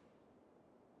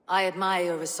 I admire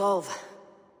your resolve,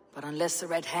 but unless the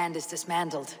Red Hand is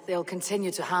dismantled, they'll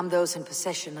continue to harm those in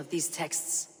possession of these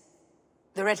texts.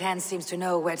 The Red Hand seems to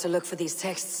know where to look for these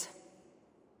texts.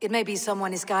 It may be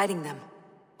someone is guiding them.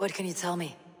 What can you tell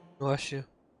me? Właśnie.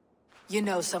 You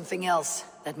know something else.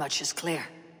 That much is clear.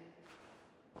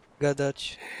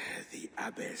 Gadać. The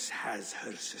abbess has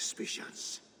her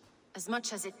suspicions. As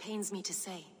much as it pains me to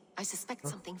say, I suspect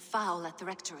something foul at the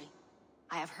rectory.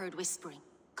 I have heard whispering,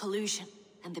 collusion,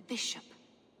 and the bishop.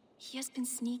 He has been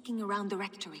sneaking around the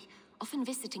rectory, often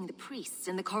visiting the priests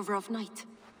in the cover of night.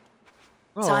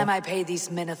 Time I pay these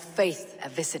men of faith a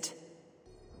visit.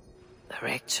 The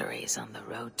rectory is on the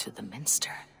road to the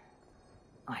minster.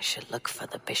 I should look for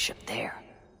the bishop there.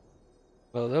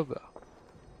 No dobra.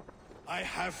 I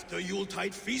have the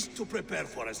Yuletide feast to prepare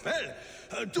for as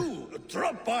well. Do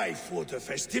drop by for the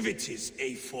festivities,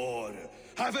 Eivor.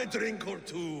 Have a drink or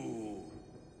two.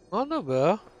 No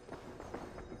dobra.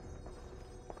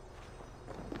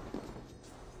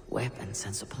 Weapons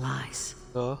and supplies,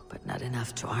 No. but not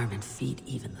enough to arm and feed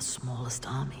even the smallest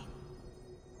army.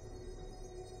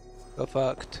 To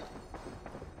fakt.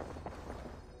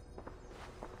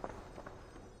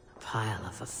 A pile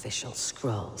of official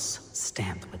scrolls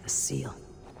stamped with a seal.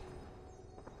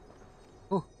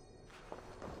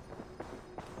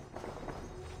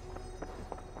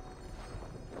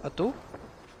 A tu?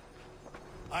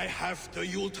 I have the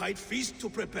Yuletide feast to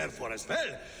prepare for as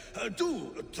well.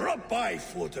 Do drop by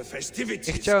for the festivities,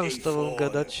 Nie chciałem z tobą Eivor.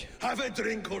 gadać. Have a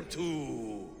drink or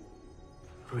two.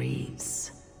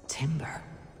 Reeds, timber,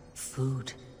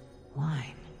 food,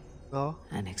 wine. No.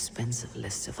 An expensive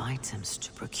list of items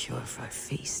to procure for a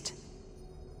feast.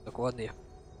 Dokładnie.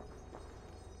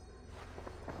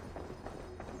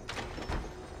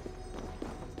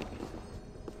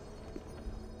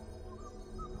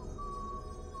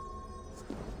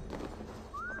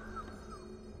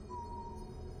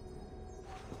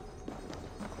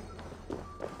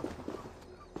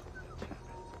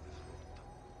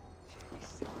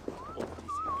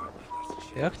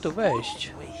 Jak tu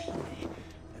wejść?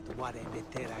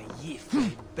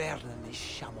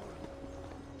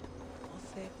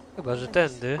 Chyba, że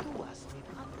tędy.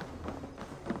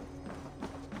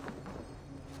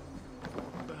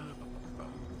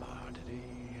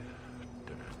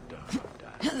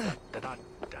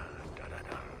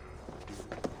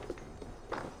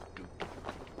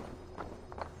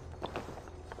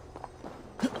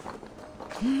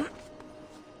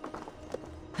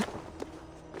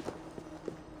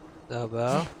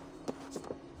 Dobra.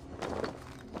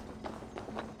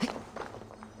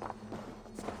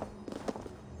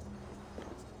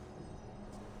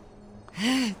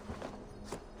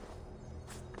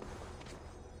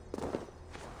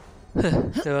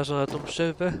 Teraz na tą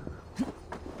przerwę.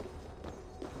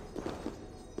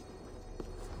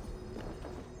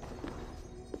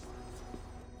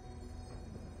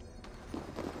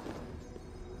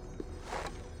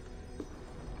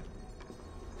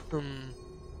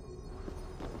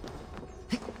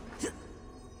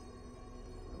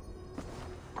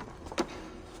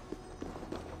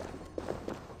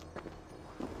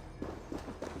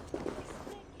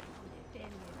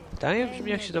 Pytanie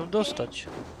brzmi, jak się tam dostać.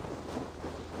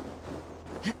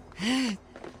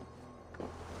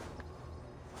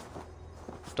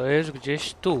 To jest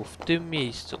gdzieś tu, w tym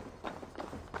miejscu.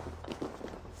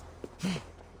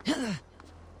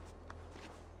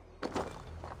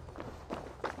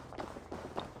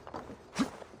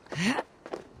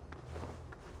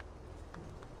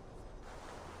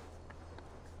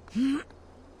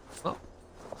 O.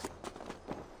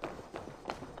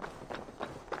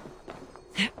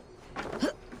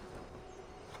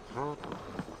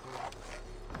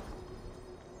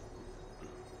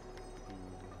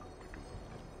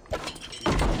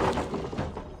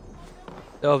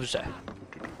 Dobrze.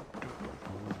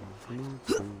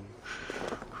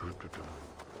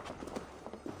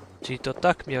 Czyli to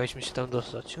tak miałeśmy się tam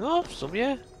dostać. No, w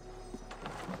sumie.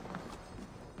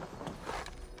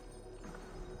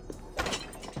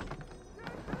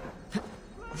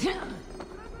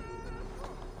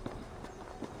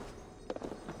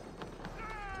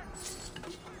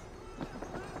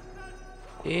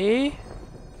 I...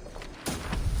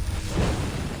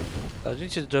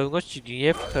 Zajrzyjcie zdolności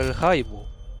gniew Helheimu.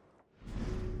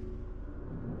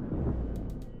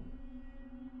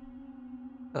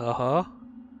 Aha.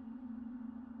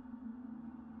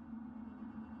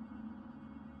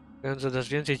 Więc zadasz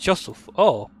więcej ciosów.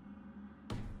 O!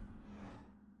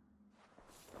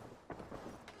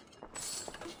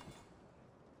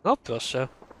 No proszę.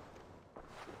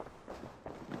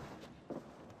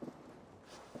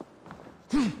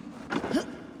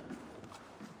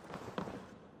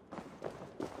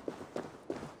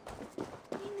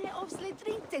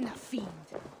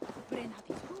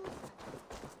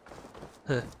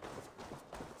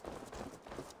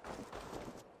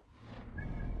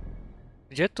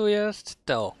 Gdzie tu jest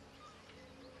to?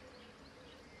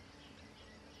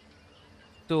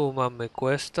 Tu mamy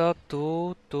questa,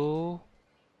 tu.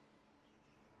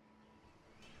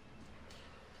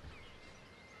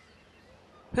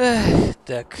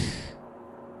 Tak.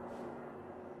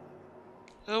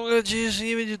 Mam nadzieję, że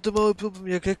nie będzie to mały problem,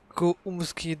 jak lekko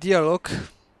umsknie dialog.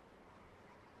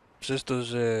 Przez to,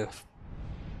 że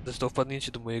zostało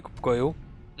wpadnięcie do mojego pokoju.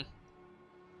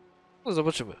 No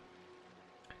zobaczymy.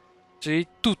 Czyli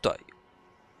tutaj.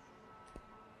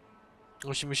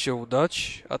 Musimy się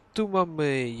udać. A tu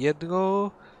mamy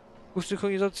jedno w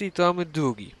synchronizacji i tu mamy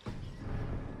drugi.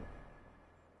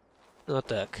 No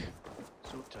tak.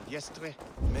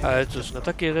 Ale cóż, na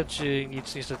takie rzeczy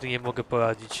nic niestety nie mogę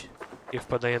poradzić. Nie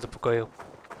wpadanie do pokoju.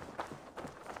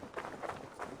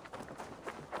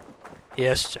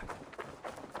 Jeszcze.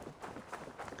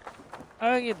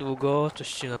 Ale niedługo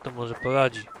coś się na to może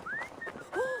poradzi.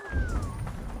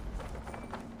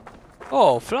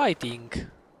 O, flighting.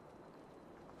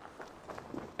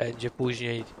 Będzie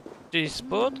później. Czyli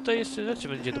sporo tutaj jeszcze rzeczy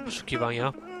będzie do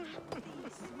poszukiwania.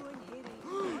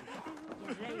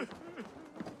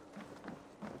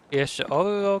 Jeszcze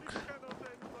orlok.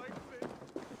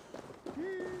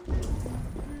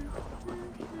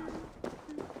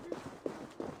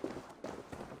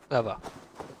 Dobra.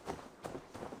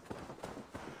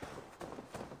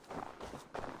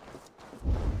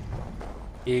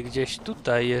 I gdzieś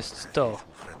tutaj jest to.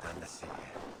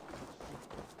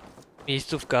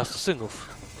 Miejscówka asesynów.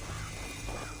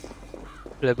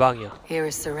 Plebania. Here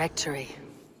is the rectory.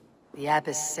 The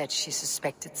abbess said she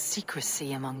suspected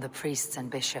secrecy among the priests and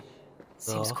bishop.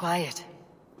 Seems quiet.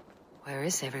 Where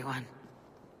is everyone?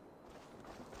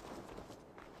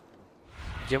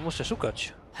 Gdzie muszę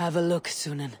szukać? Have a look,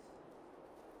 Sunan.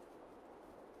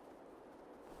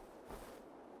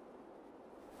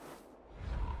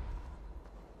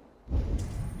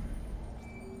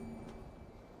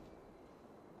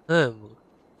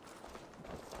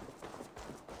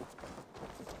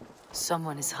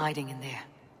 Someone is hiding in there.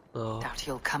 Doubt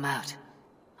he'll come out.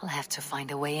 I'll have to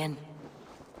find a way in.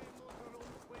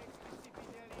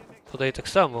 Tutaj tak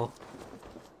samo.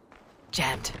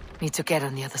 Jammed. Need to get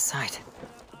on the other side.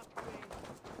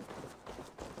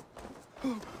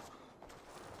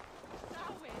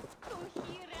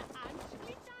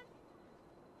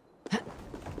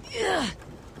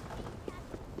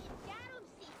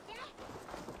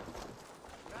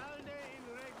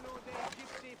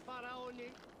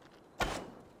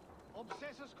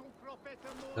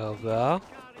 Dobra.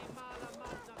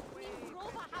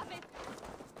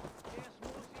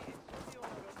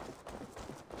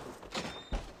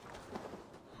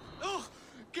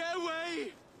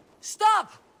 Stop!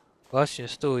 Właśnie,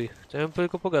 stój. Chciałem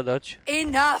tylko pogadać.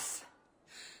 Enough!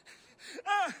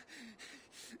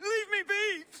 Leave me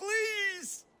be,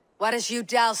 please! What has you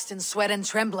doused in sweat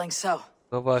and trembling so?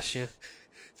 No właśnie.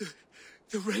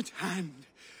 The red hand.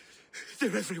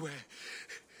 They're everywhere.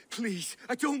 Please,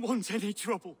 I don't want any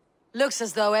trouble. Looks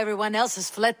as though everyone else has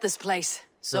fled this place.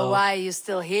 So why are you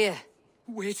still here?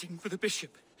 Waiting for the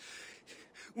bishop.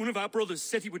 One of our brothers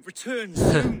said he would return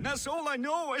soon. That's all I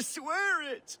know, I swear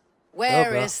it.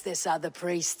 Where is this other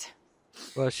priest?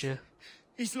 Właśnie.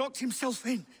 He's locked himself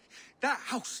in. That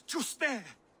house, just there.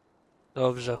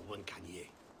 Dobrze.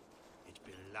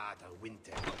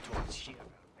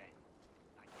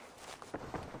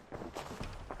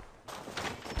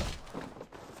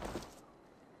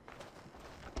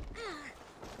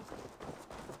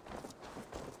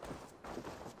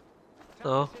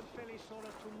 No.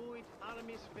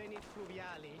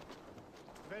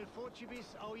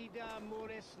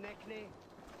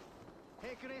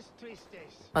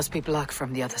 Must be blocked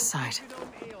from the other side.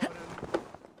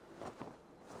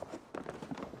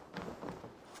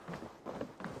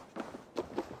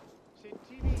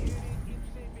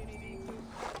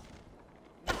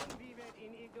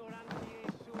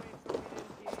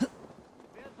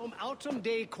 Autumn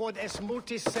Dei quod es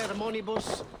multis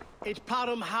ceremonibus et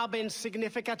parum habens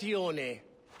significatione.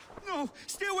 No,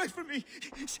 stay away from me.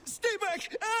 Stay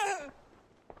back.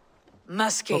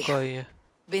 Muskie. Spokojnie.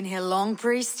 Been here long,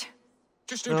 priest?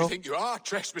 Just who do you think you are,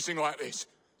 trespassing like this?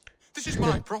 This is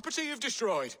my property you've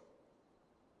destroyed.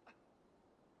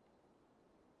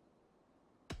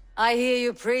 I hear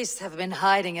you priests have been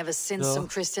hiding ever since some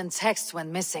Christian texts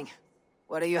went missing.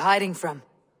 What are you hiding from?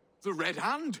 The Red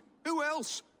Hand? Who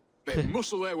else? They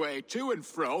muscle their way to and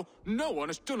fro. No one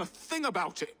has done a thing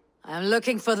about it. I'm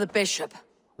looking for the bishop.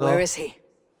 Where is he?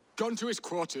 Gone to his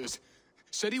quarters.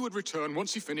 Said he would return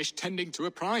once he finished tending to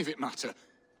a private matter.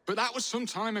 But that was some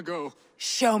time ago.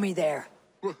 Show me there.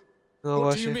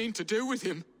 What do you mean to do with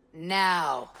him?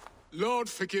 Now. Lord,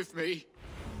 forgive me.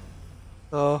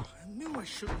 I knew I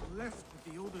should have left with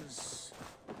the others.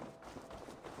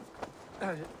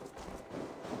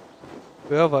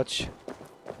 Prowadź.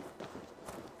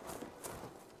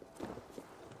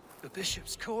 The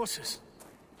bishop's quarters.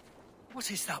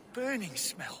 What is that burning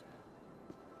smell?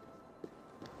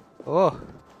 O!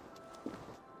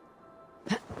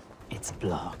 It's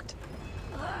blocked.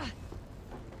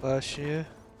 Właśnie.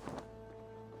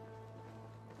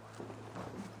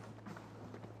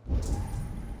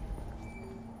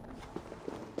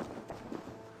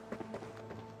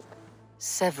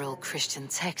 Several Christian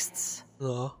texts.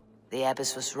 No. The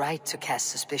abbess was right to cast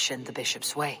suspicion the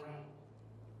bishop's way.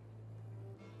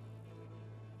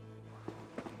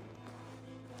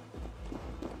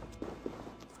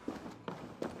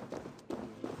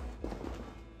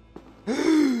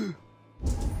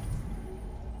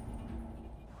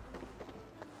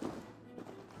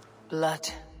 Blood.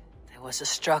 There was a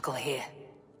struggle here.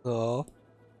 No.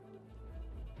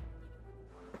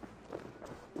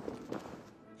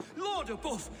 Lord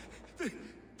above!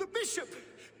 The bishop!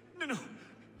 No,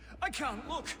 I can't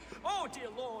look. Oh, dear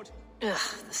Lord. Ugh,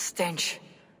 the stench.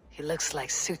 He looks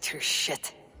like suture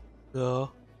shit.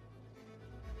 No.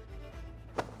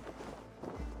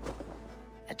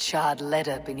 A charred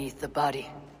letter beneath the body.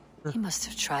 He must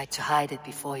have tried to hide it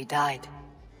before he died.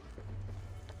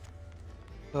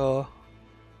 No.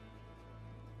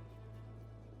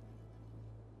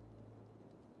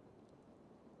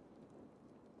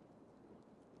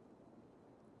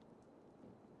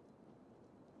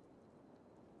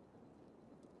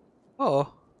 O.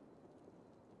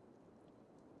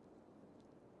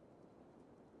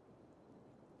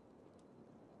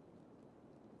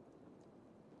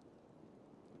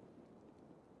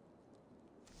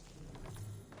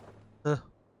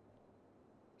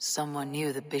 Someone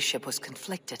knew the bishop was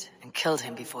conflicted and killed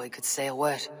him before he could say a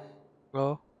word.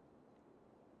 No.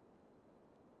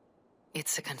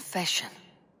 It's a confession.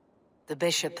 The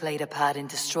bishop played a part in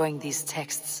destroying these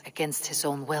texts against his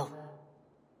own will.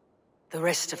 The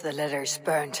rest of the letter is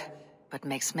burned, but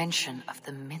makes mention of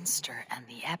the minster and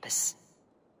the abbess.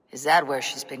 Is that where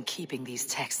she's been keeping these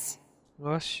texts?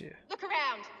 Właśnie. Look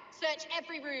around. Search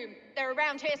every room. They're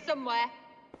around here somewhere.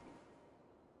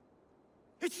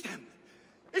 It's them.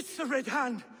 It's the Red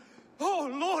Hand. Oh,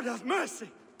 Lord have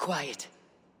mercy. Quiet.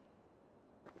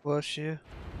 Właśnie.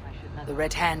 The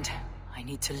Red Hand. I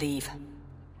need to leave.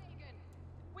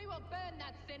 We will burn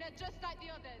that sinner just like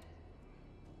the others.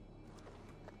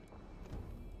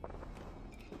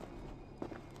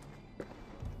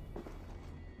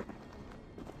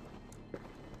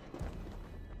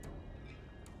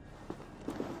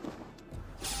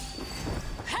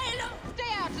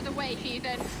 Stay out of the way,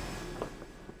 heathen.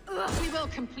 We will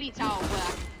complete our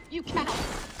work. You cannot.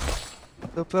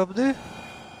 Doprawdy?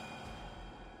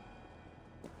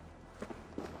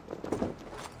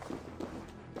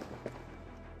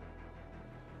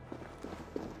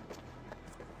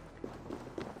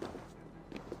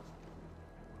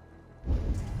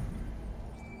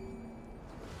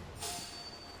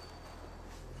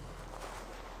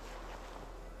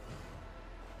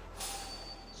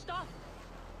 Stop.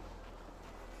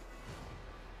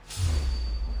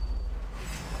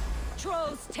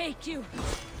 Trolls take you.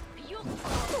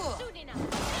 Soon enough.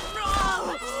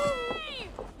 No!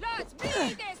 Let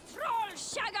me this troll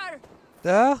shagger!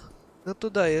 Da? No to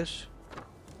dajesz.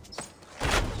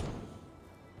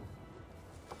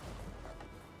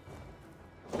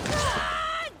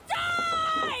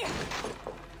 Die!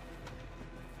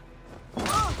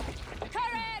 Oh,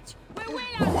 courage! We will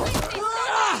outwit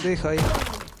this. Dychaj.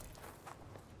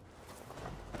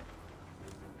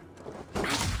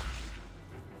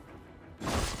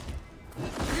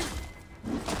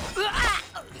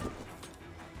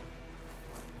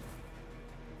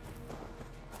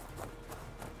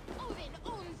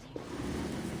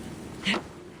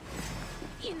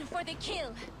 In for the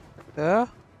kill. Da?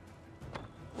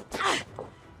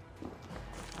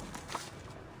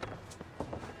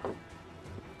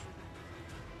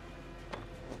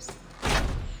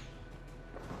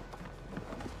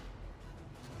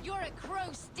 You're a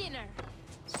gross dinner.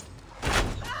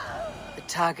 The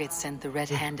target sent the Red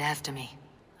Hand after me.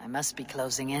 I must be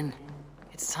closing in.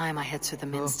 It's time I head to the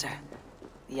minster.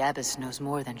 The abbess knows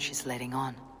more than she's letting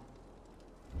on.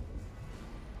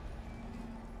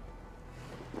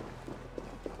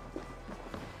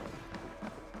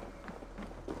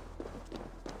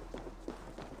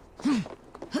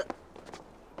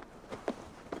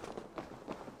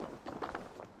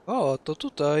 O, to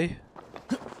tutaj.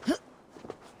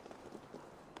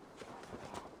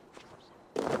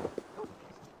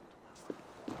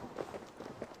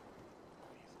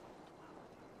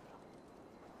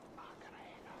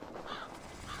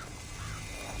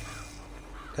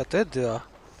 Katedra.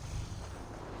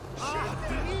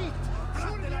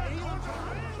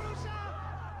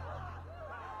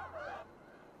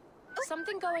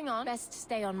 Something going on? Best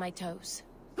stay on my toes.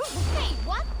 Hey,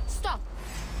 what? Stop!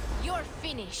 You're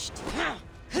finished.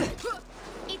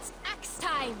 It's axe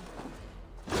time.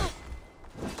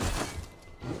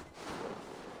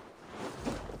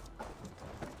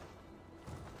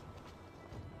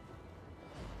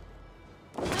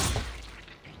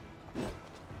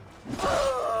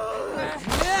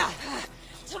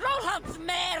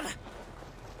 Trollhamnsmer!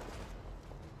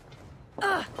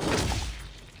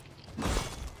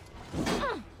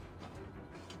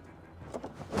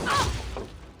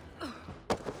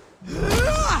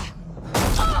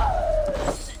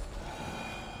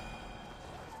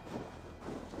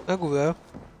 Na górę.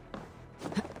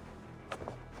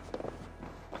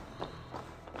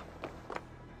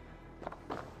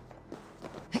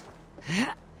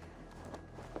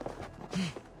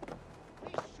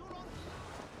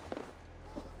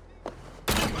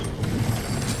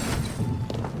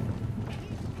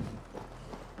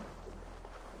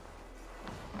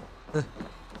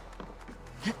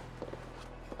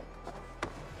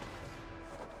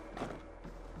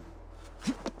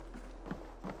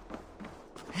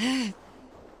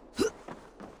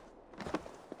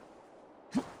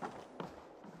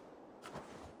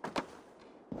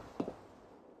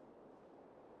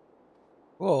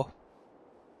 O.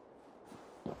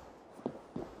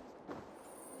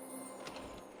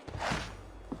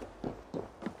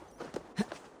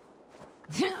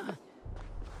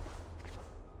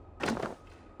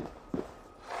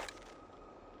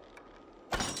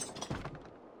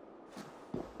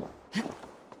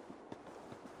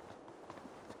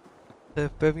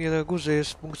 Pewnie na górze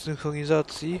jest punkt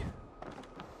synchronizacji.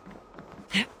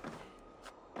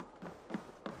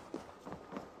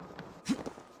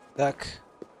 Tak.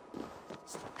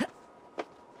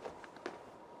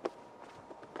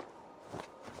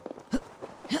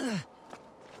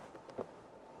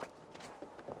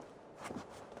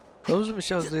 Dobrze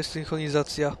myślałem, że to jest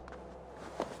synchronizacja.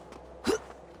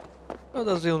 Od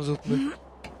razu ją zróbmy.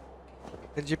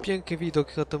 Będzie piękny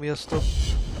widok na to miasto.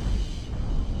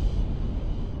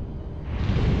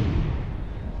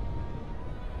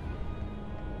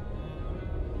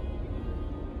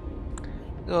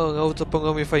 No, na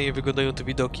autoprogramie fajnie wyglądają te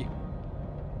widoki.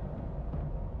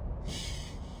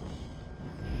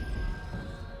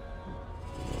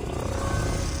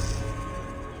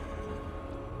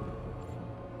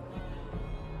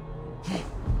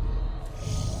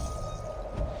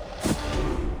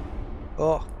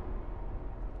 O!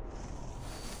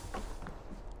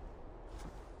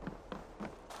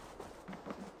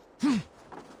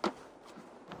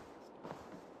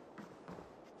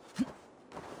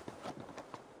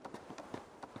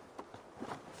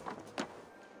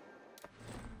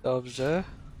 Dobrze.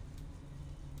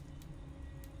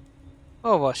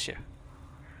 O właśnie.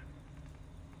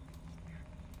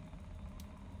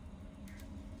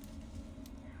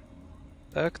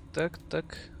 Tak, tak,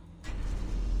 tak.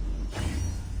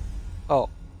 O.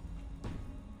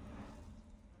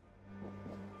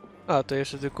 A, to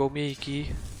jeszcze tylko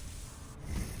umiejki.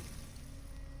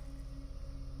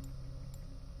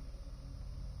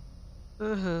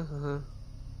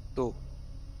 Tu.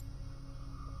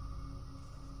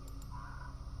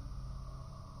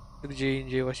 Gdzie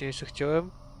indziej właśnie jeszcze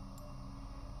chciałem.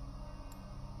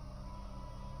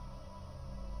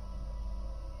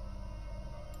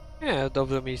 Nie,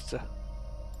 dobre miejsce.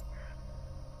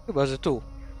 Chyba, że tu.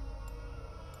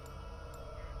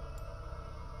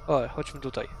 O, chodźmy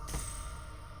tutaj.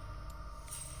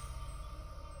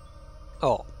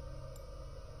 O.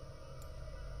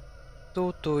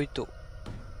 Tu, tu i tu.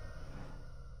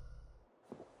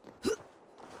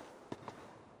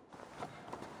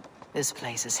 This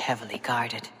place is heavily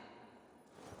guarded.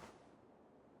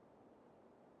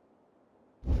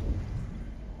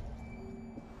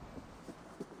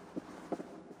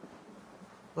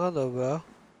 No dobra.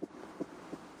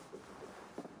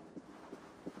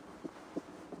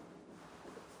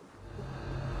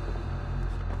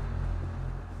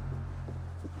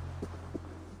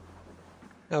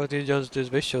 Nawet nie wiedziałem, że to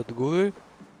jest wejście od góry.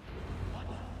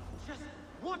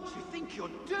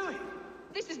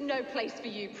 This is no place for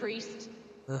you, priest.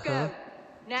 Aha. Go,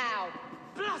 now.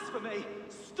 Blasphemy!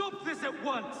 Stop this at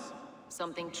once!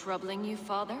 Something troubling you,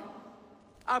 father?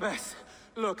 Abbess,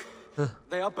 look.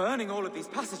 They are burning all of these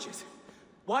passages.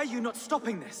 Why are you not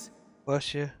stopping this?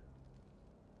 Właśnie.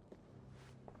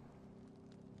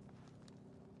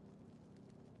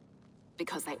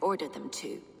 Because I ordered them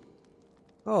to.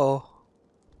 O.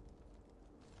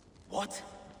 What?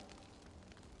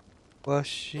 The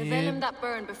Właśnie. venom that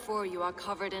burned before you are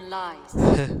covered in lies.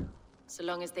 So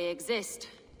long as they exist,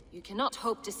 you cannot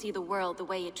hope to see the world the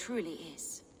way it truly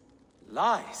is.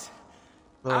 Lies?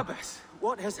 No. Abbess,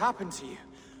 what has happened to you?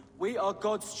 We are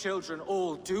God's children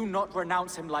all. Do not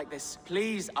renounce him like this.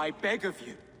 Please, I beg of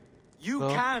you. You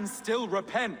can still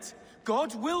repent.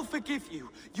 God will forgive you.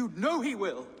 You know he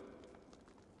will.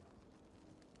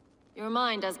 Your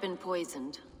mind has been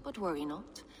poisoned, but worry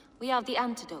not. We have the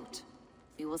antidote.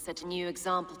 We will set a new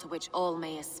example to which all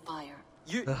may aspire.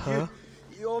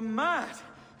 You're mad.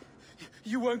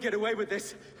 You won't get away with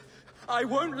this. I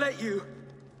won't let you.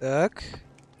 Tak.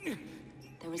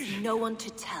 There is no one to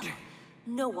tell.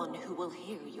 No one who will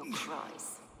hear your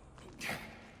cries.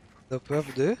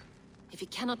 Naprawdę? If you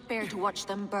cannot bear to watch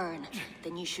them burn,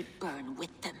 then you should burn with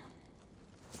them.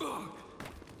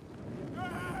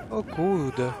 O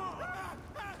kurde.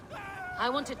 I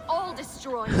want it all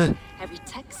destroyed. Every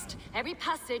text, every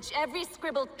passage, every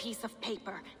scribbled piece of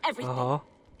paper, everything.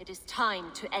 It is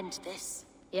time to end this.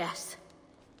 Yes.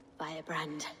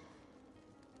 Firebrand.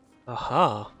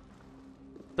 Aha.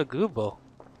 To grubo.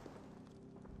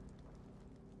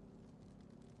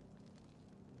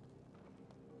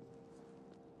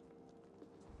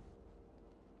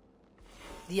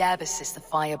 The Abbess is the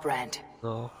firebrand.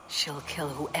 No. She'll kill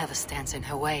whoever stands in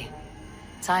her way.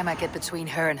 Time I get between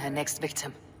her and her next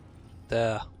victim.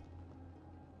 There.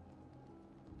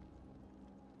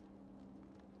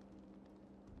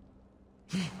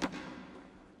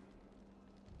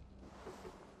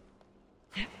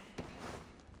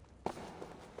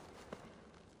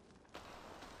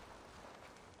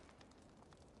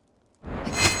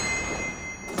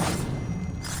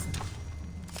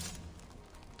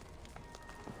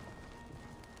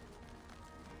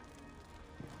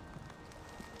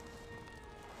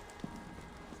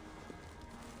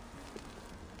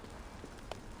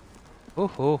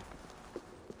 Oho.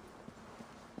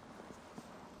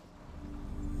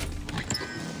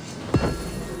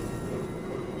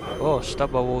 O,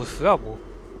 sztaba Wolframu.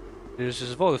 Już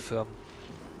jest Wolfram.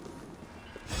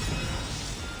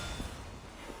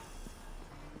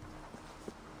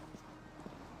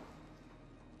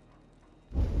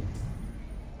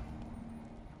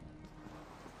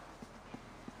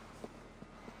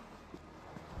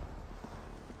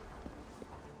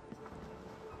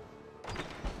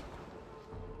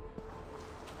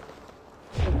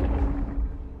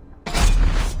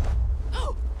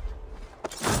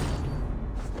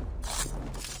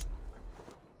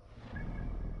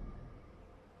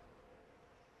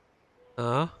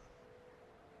 A?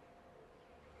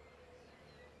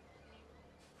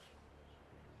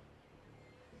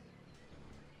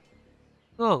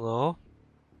 No.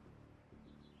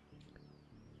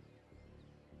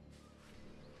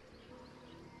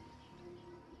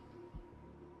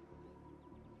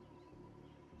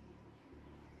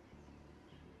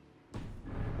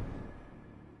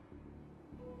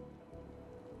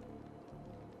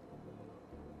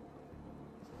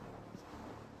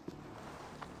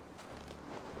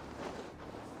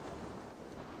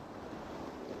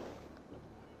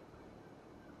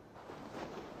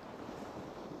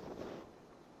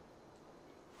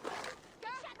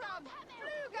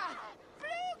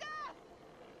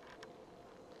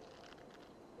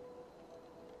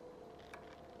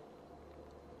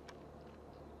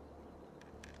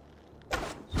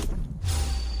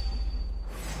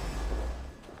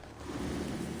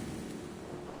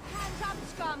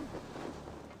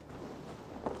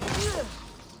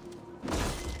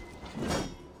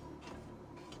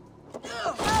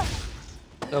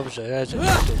 Dobrze, leżę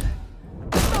tu.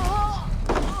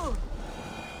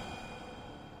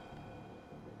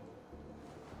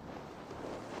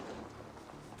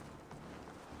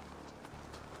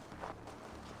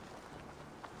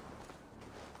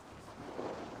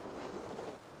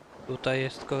 Tutaj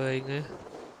jest kolejny.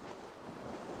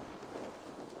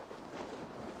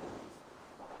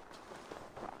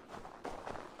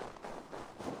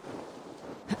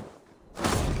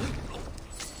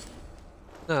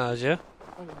 Na razie.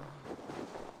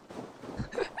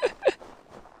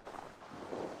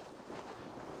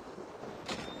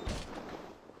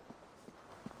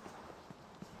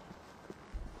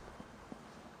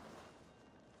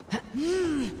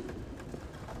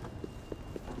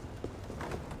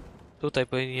 Tutaj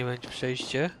powinien być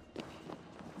przejście.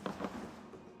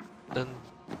 Ten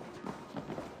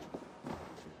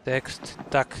tekst,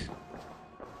 tak.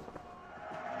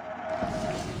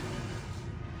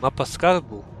 Mapa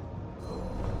skarbu.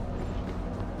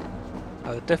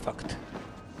 Artefakt.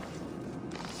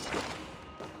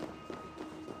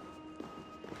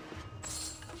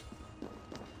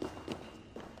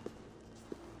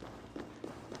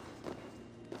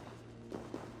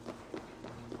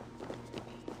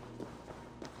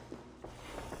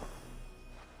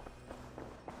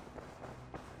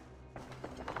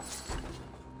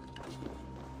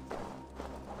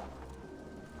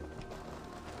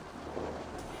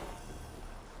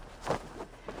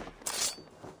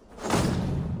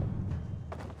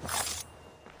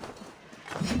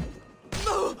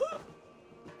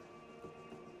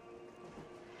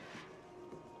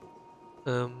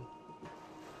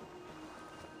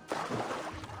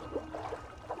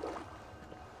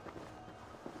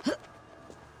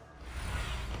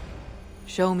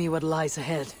 Show me what lies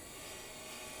ahead.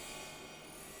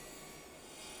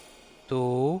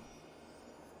 Tu.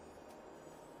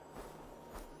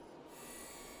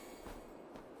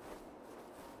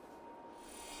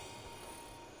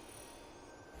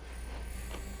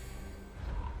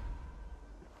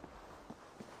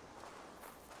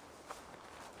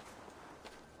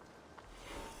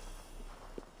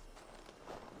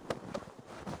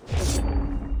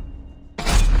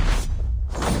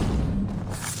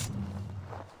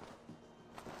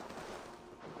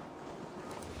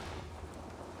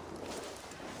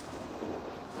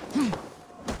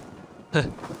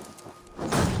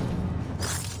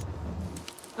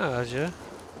 Na razie.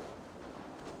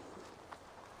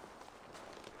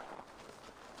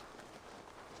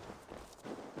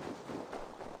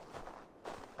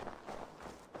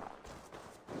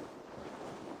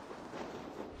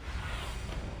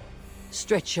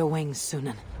 Stretch your wings,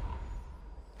 Sunan.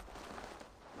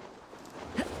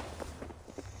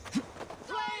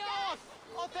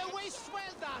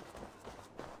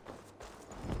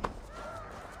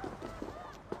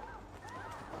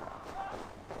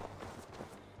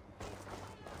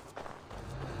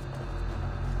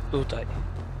 Tutaj.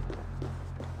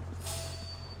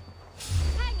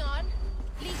 Hang on.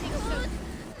 Leading soon.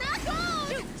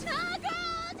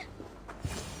 Nagod!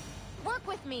 Work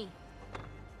with me.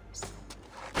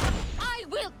 I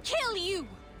will kill you.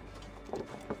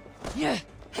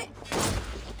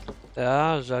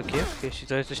 Ta, żakiew, jeśli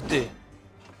to jesteś ty.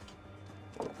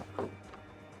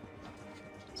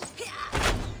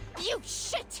 You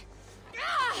shit!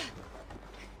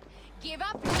 Give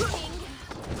up, king.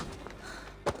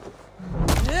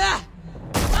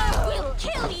 I will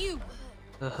kill you.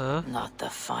 Not the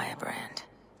firebrand.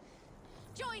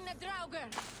 Join the Draugr.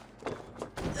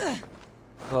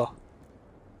 O.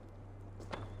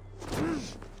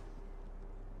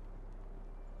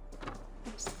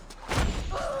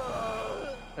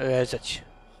 Leżeć.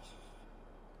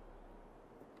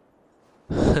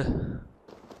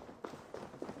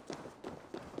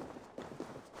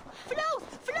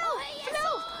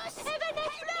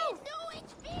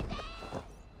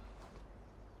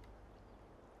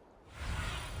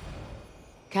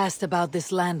 Cast about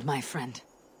this land, my friend.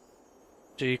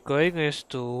 Czyli kolejny jest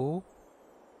tu.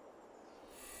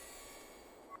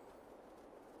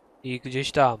 I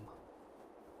gdzieś tam.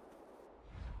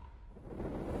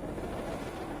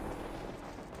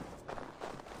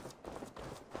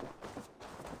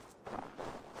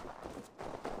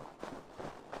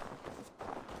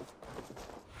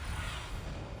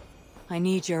 I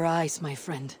need your eyes, my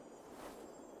friend.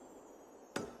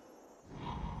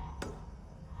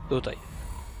 Tutaj.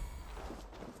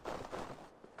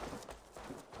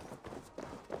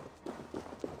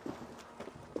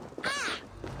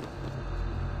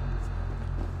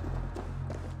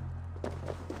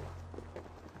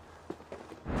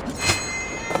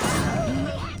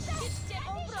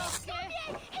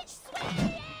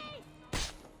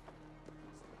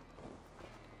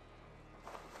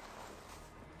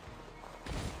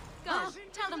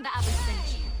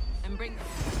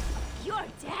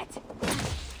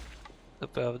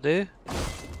 Naprawdę?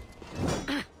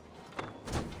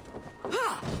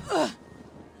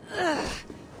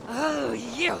 Oh,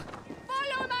 you!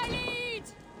 Follow my lead!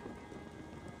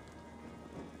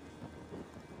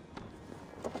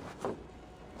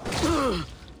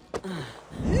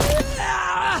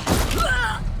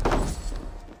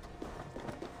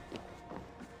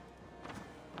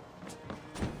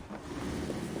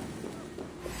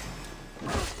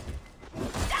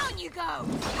 Down you go!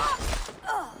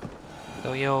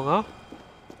 To nie ona?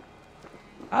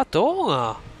 A to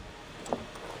ona!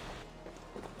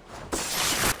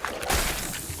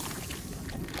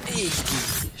 I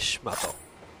szmato.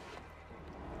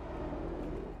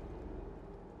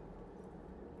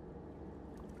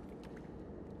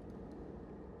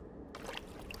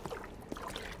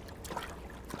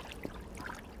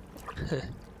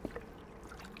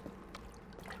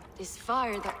 This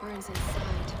fire that burns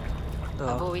inside.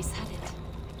 I've always had it.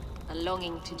 A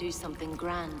longing to do something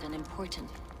grand and important.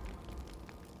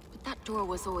 But that door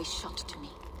was always shut to me.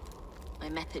 My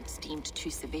methods deemed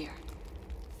too severe.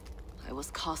 I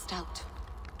was cast out,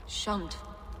 shunned,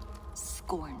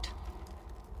 scorned.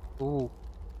 Ooh.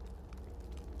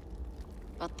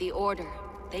 But the Order,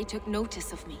 they took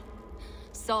notice of me.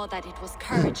 Saw that it was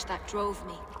courage that drove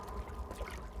me.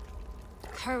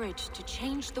 Courage to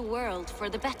change the world for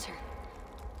the better.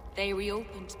 They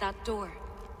reopened that door.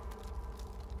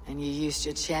 And you used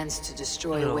your chance to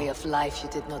destroy a way of life you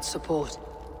did not support.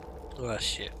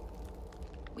 Właśnie.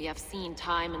 We have seen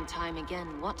time and time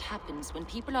again what happens when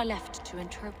people are left to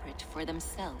interpret for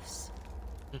themselves.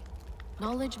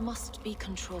 Knowledge must be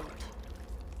controlled.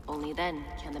 Only then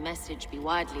can the message be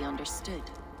widely understood.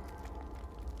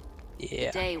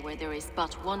 Yeah. The day where there is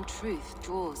but one truth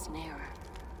draws nearer.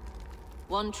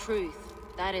 One truth,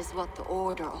 that is what the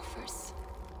Order offers.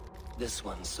 This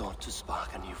one sought to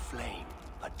spark a new flame,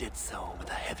 but did so with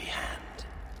a heavy hand.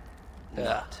 Yeah.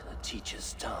 Not a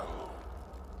teacher's tongue.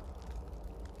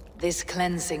 This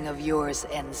cleansing of yours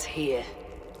ends here.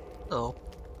 No.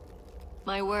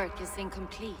 My work is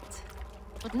incomplete,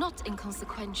 but not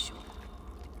inconsequential.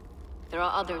 There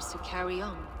are others who carry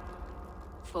on.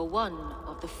 For one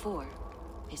of the four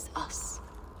is us.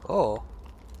 Oh.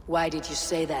 Why did you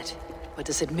say that? What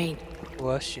does it mean?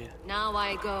 Właśnie. Now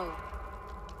I go.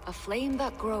 A flame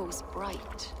that grows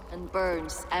bright and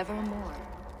burns ever more,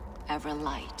 ever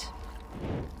light.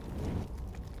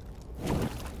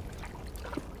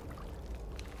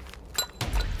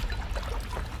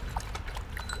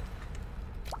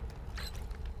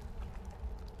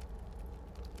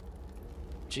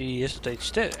 Czyli jest tutaj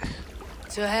 4.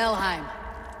 To Helheim,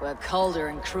 where colder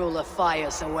and crueler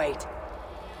fires await.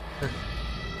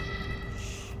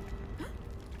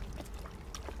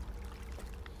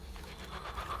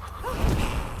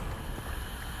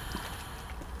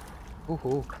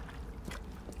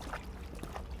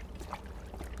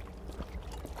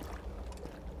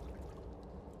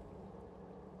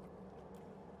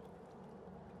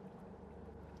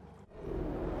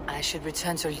 I should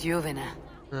return to Ljuvina.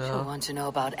 She'll want to know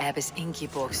about Abbess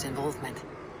Ingeborg's involvement.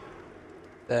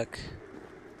 Tak.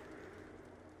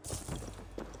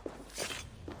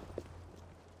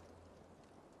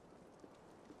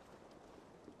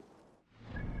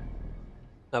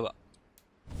 Dobra.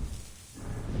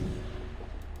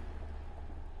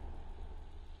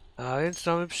 A więc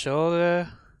mamy przeorę.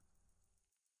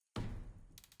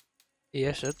 I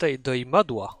jeszcze tutaj do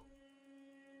imadła.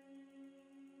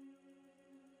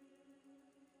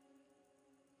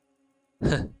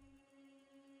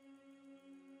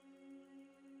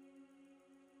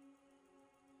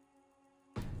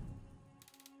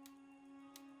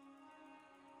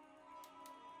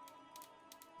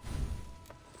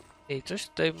 I coś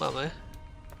tutaj mamy.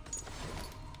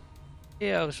 I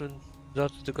ja już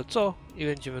zobaczę tylko co i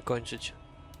będziemy kończyć.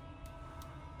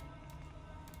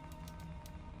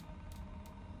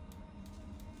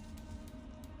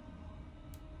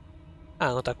 A,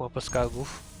 no tak, mapa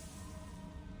skarbów.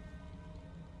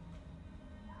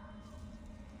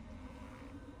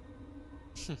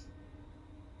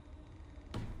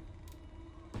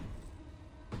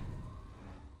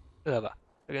 Dobra,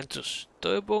 więc cóż, to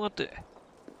by było na tyle.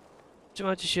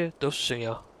 Trzymajcie się, do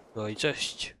usłyszenia, no i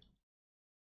cześć.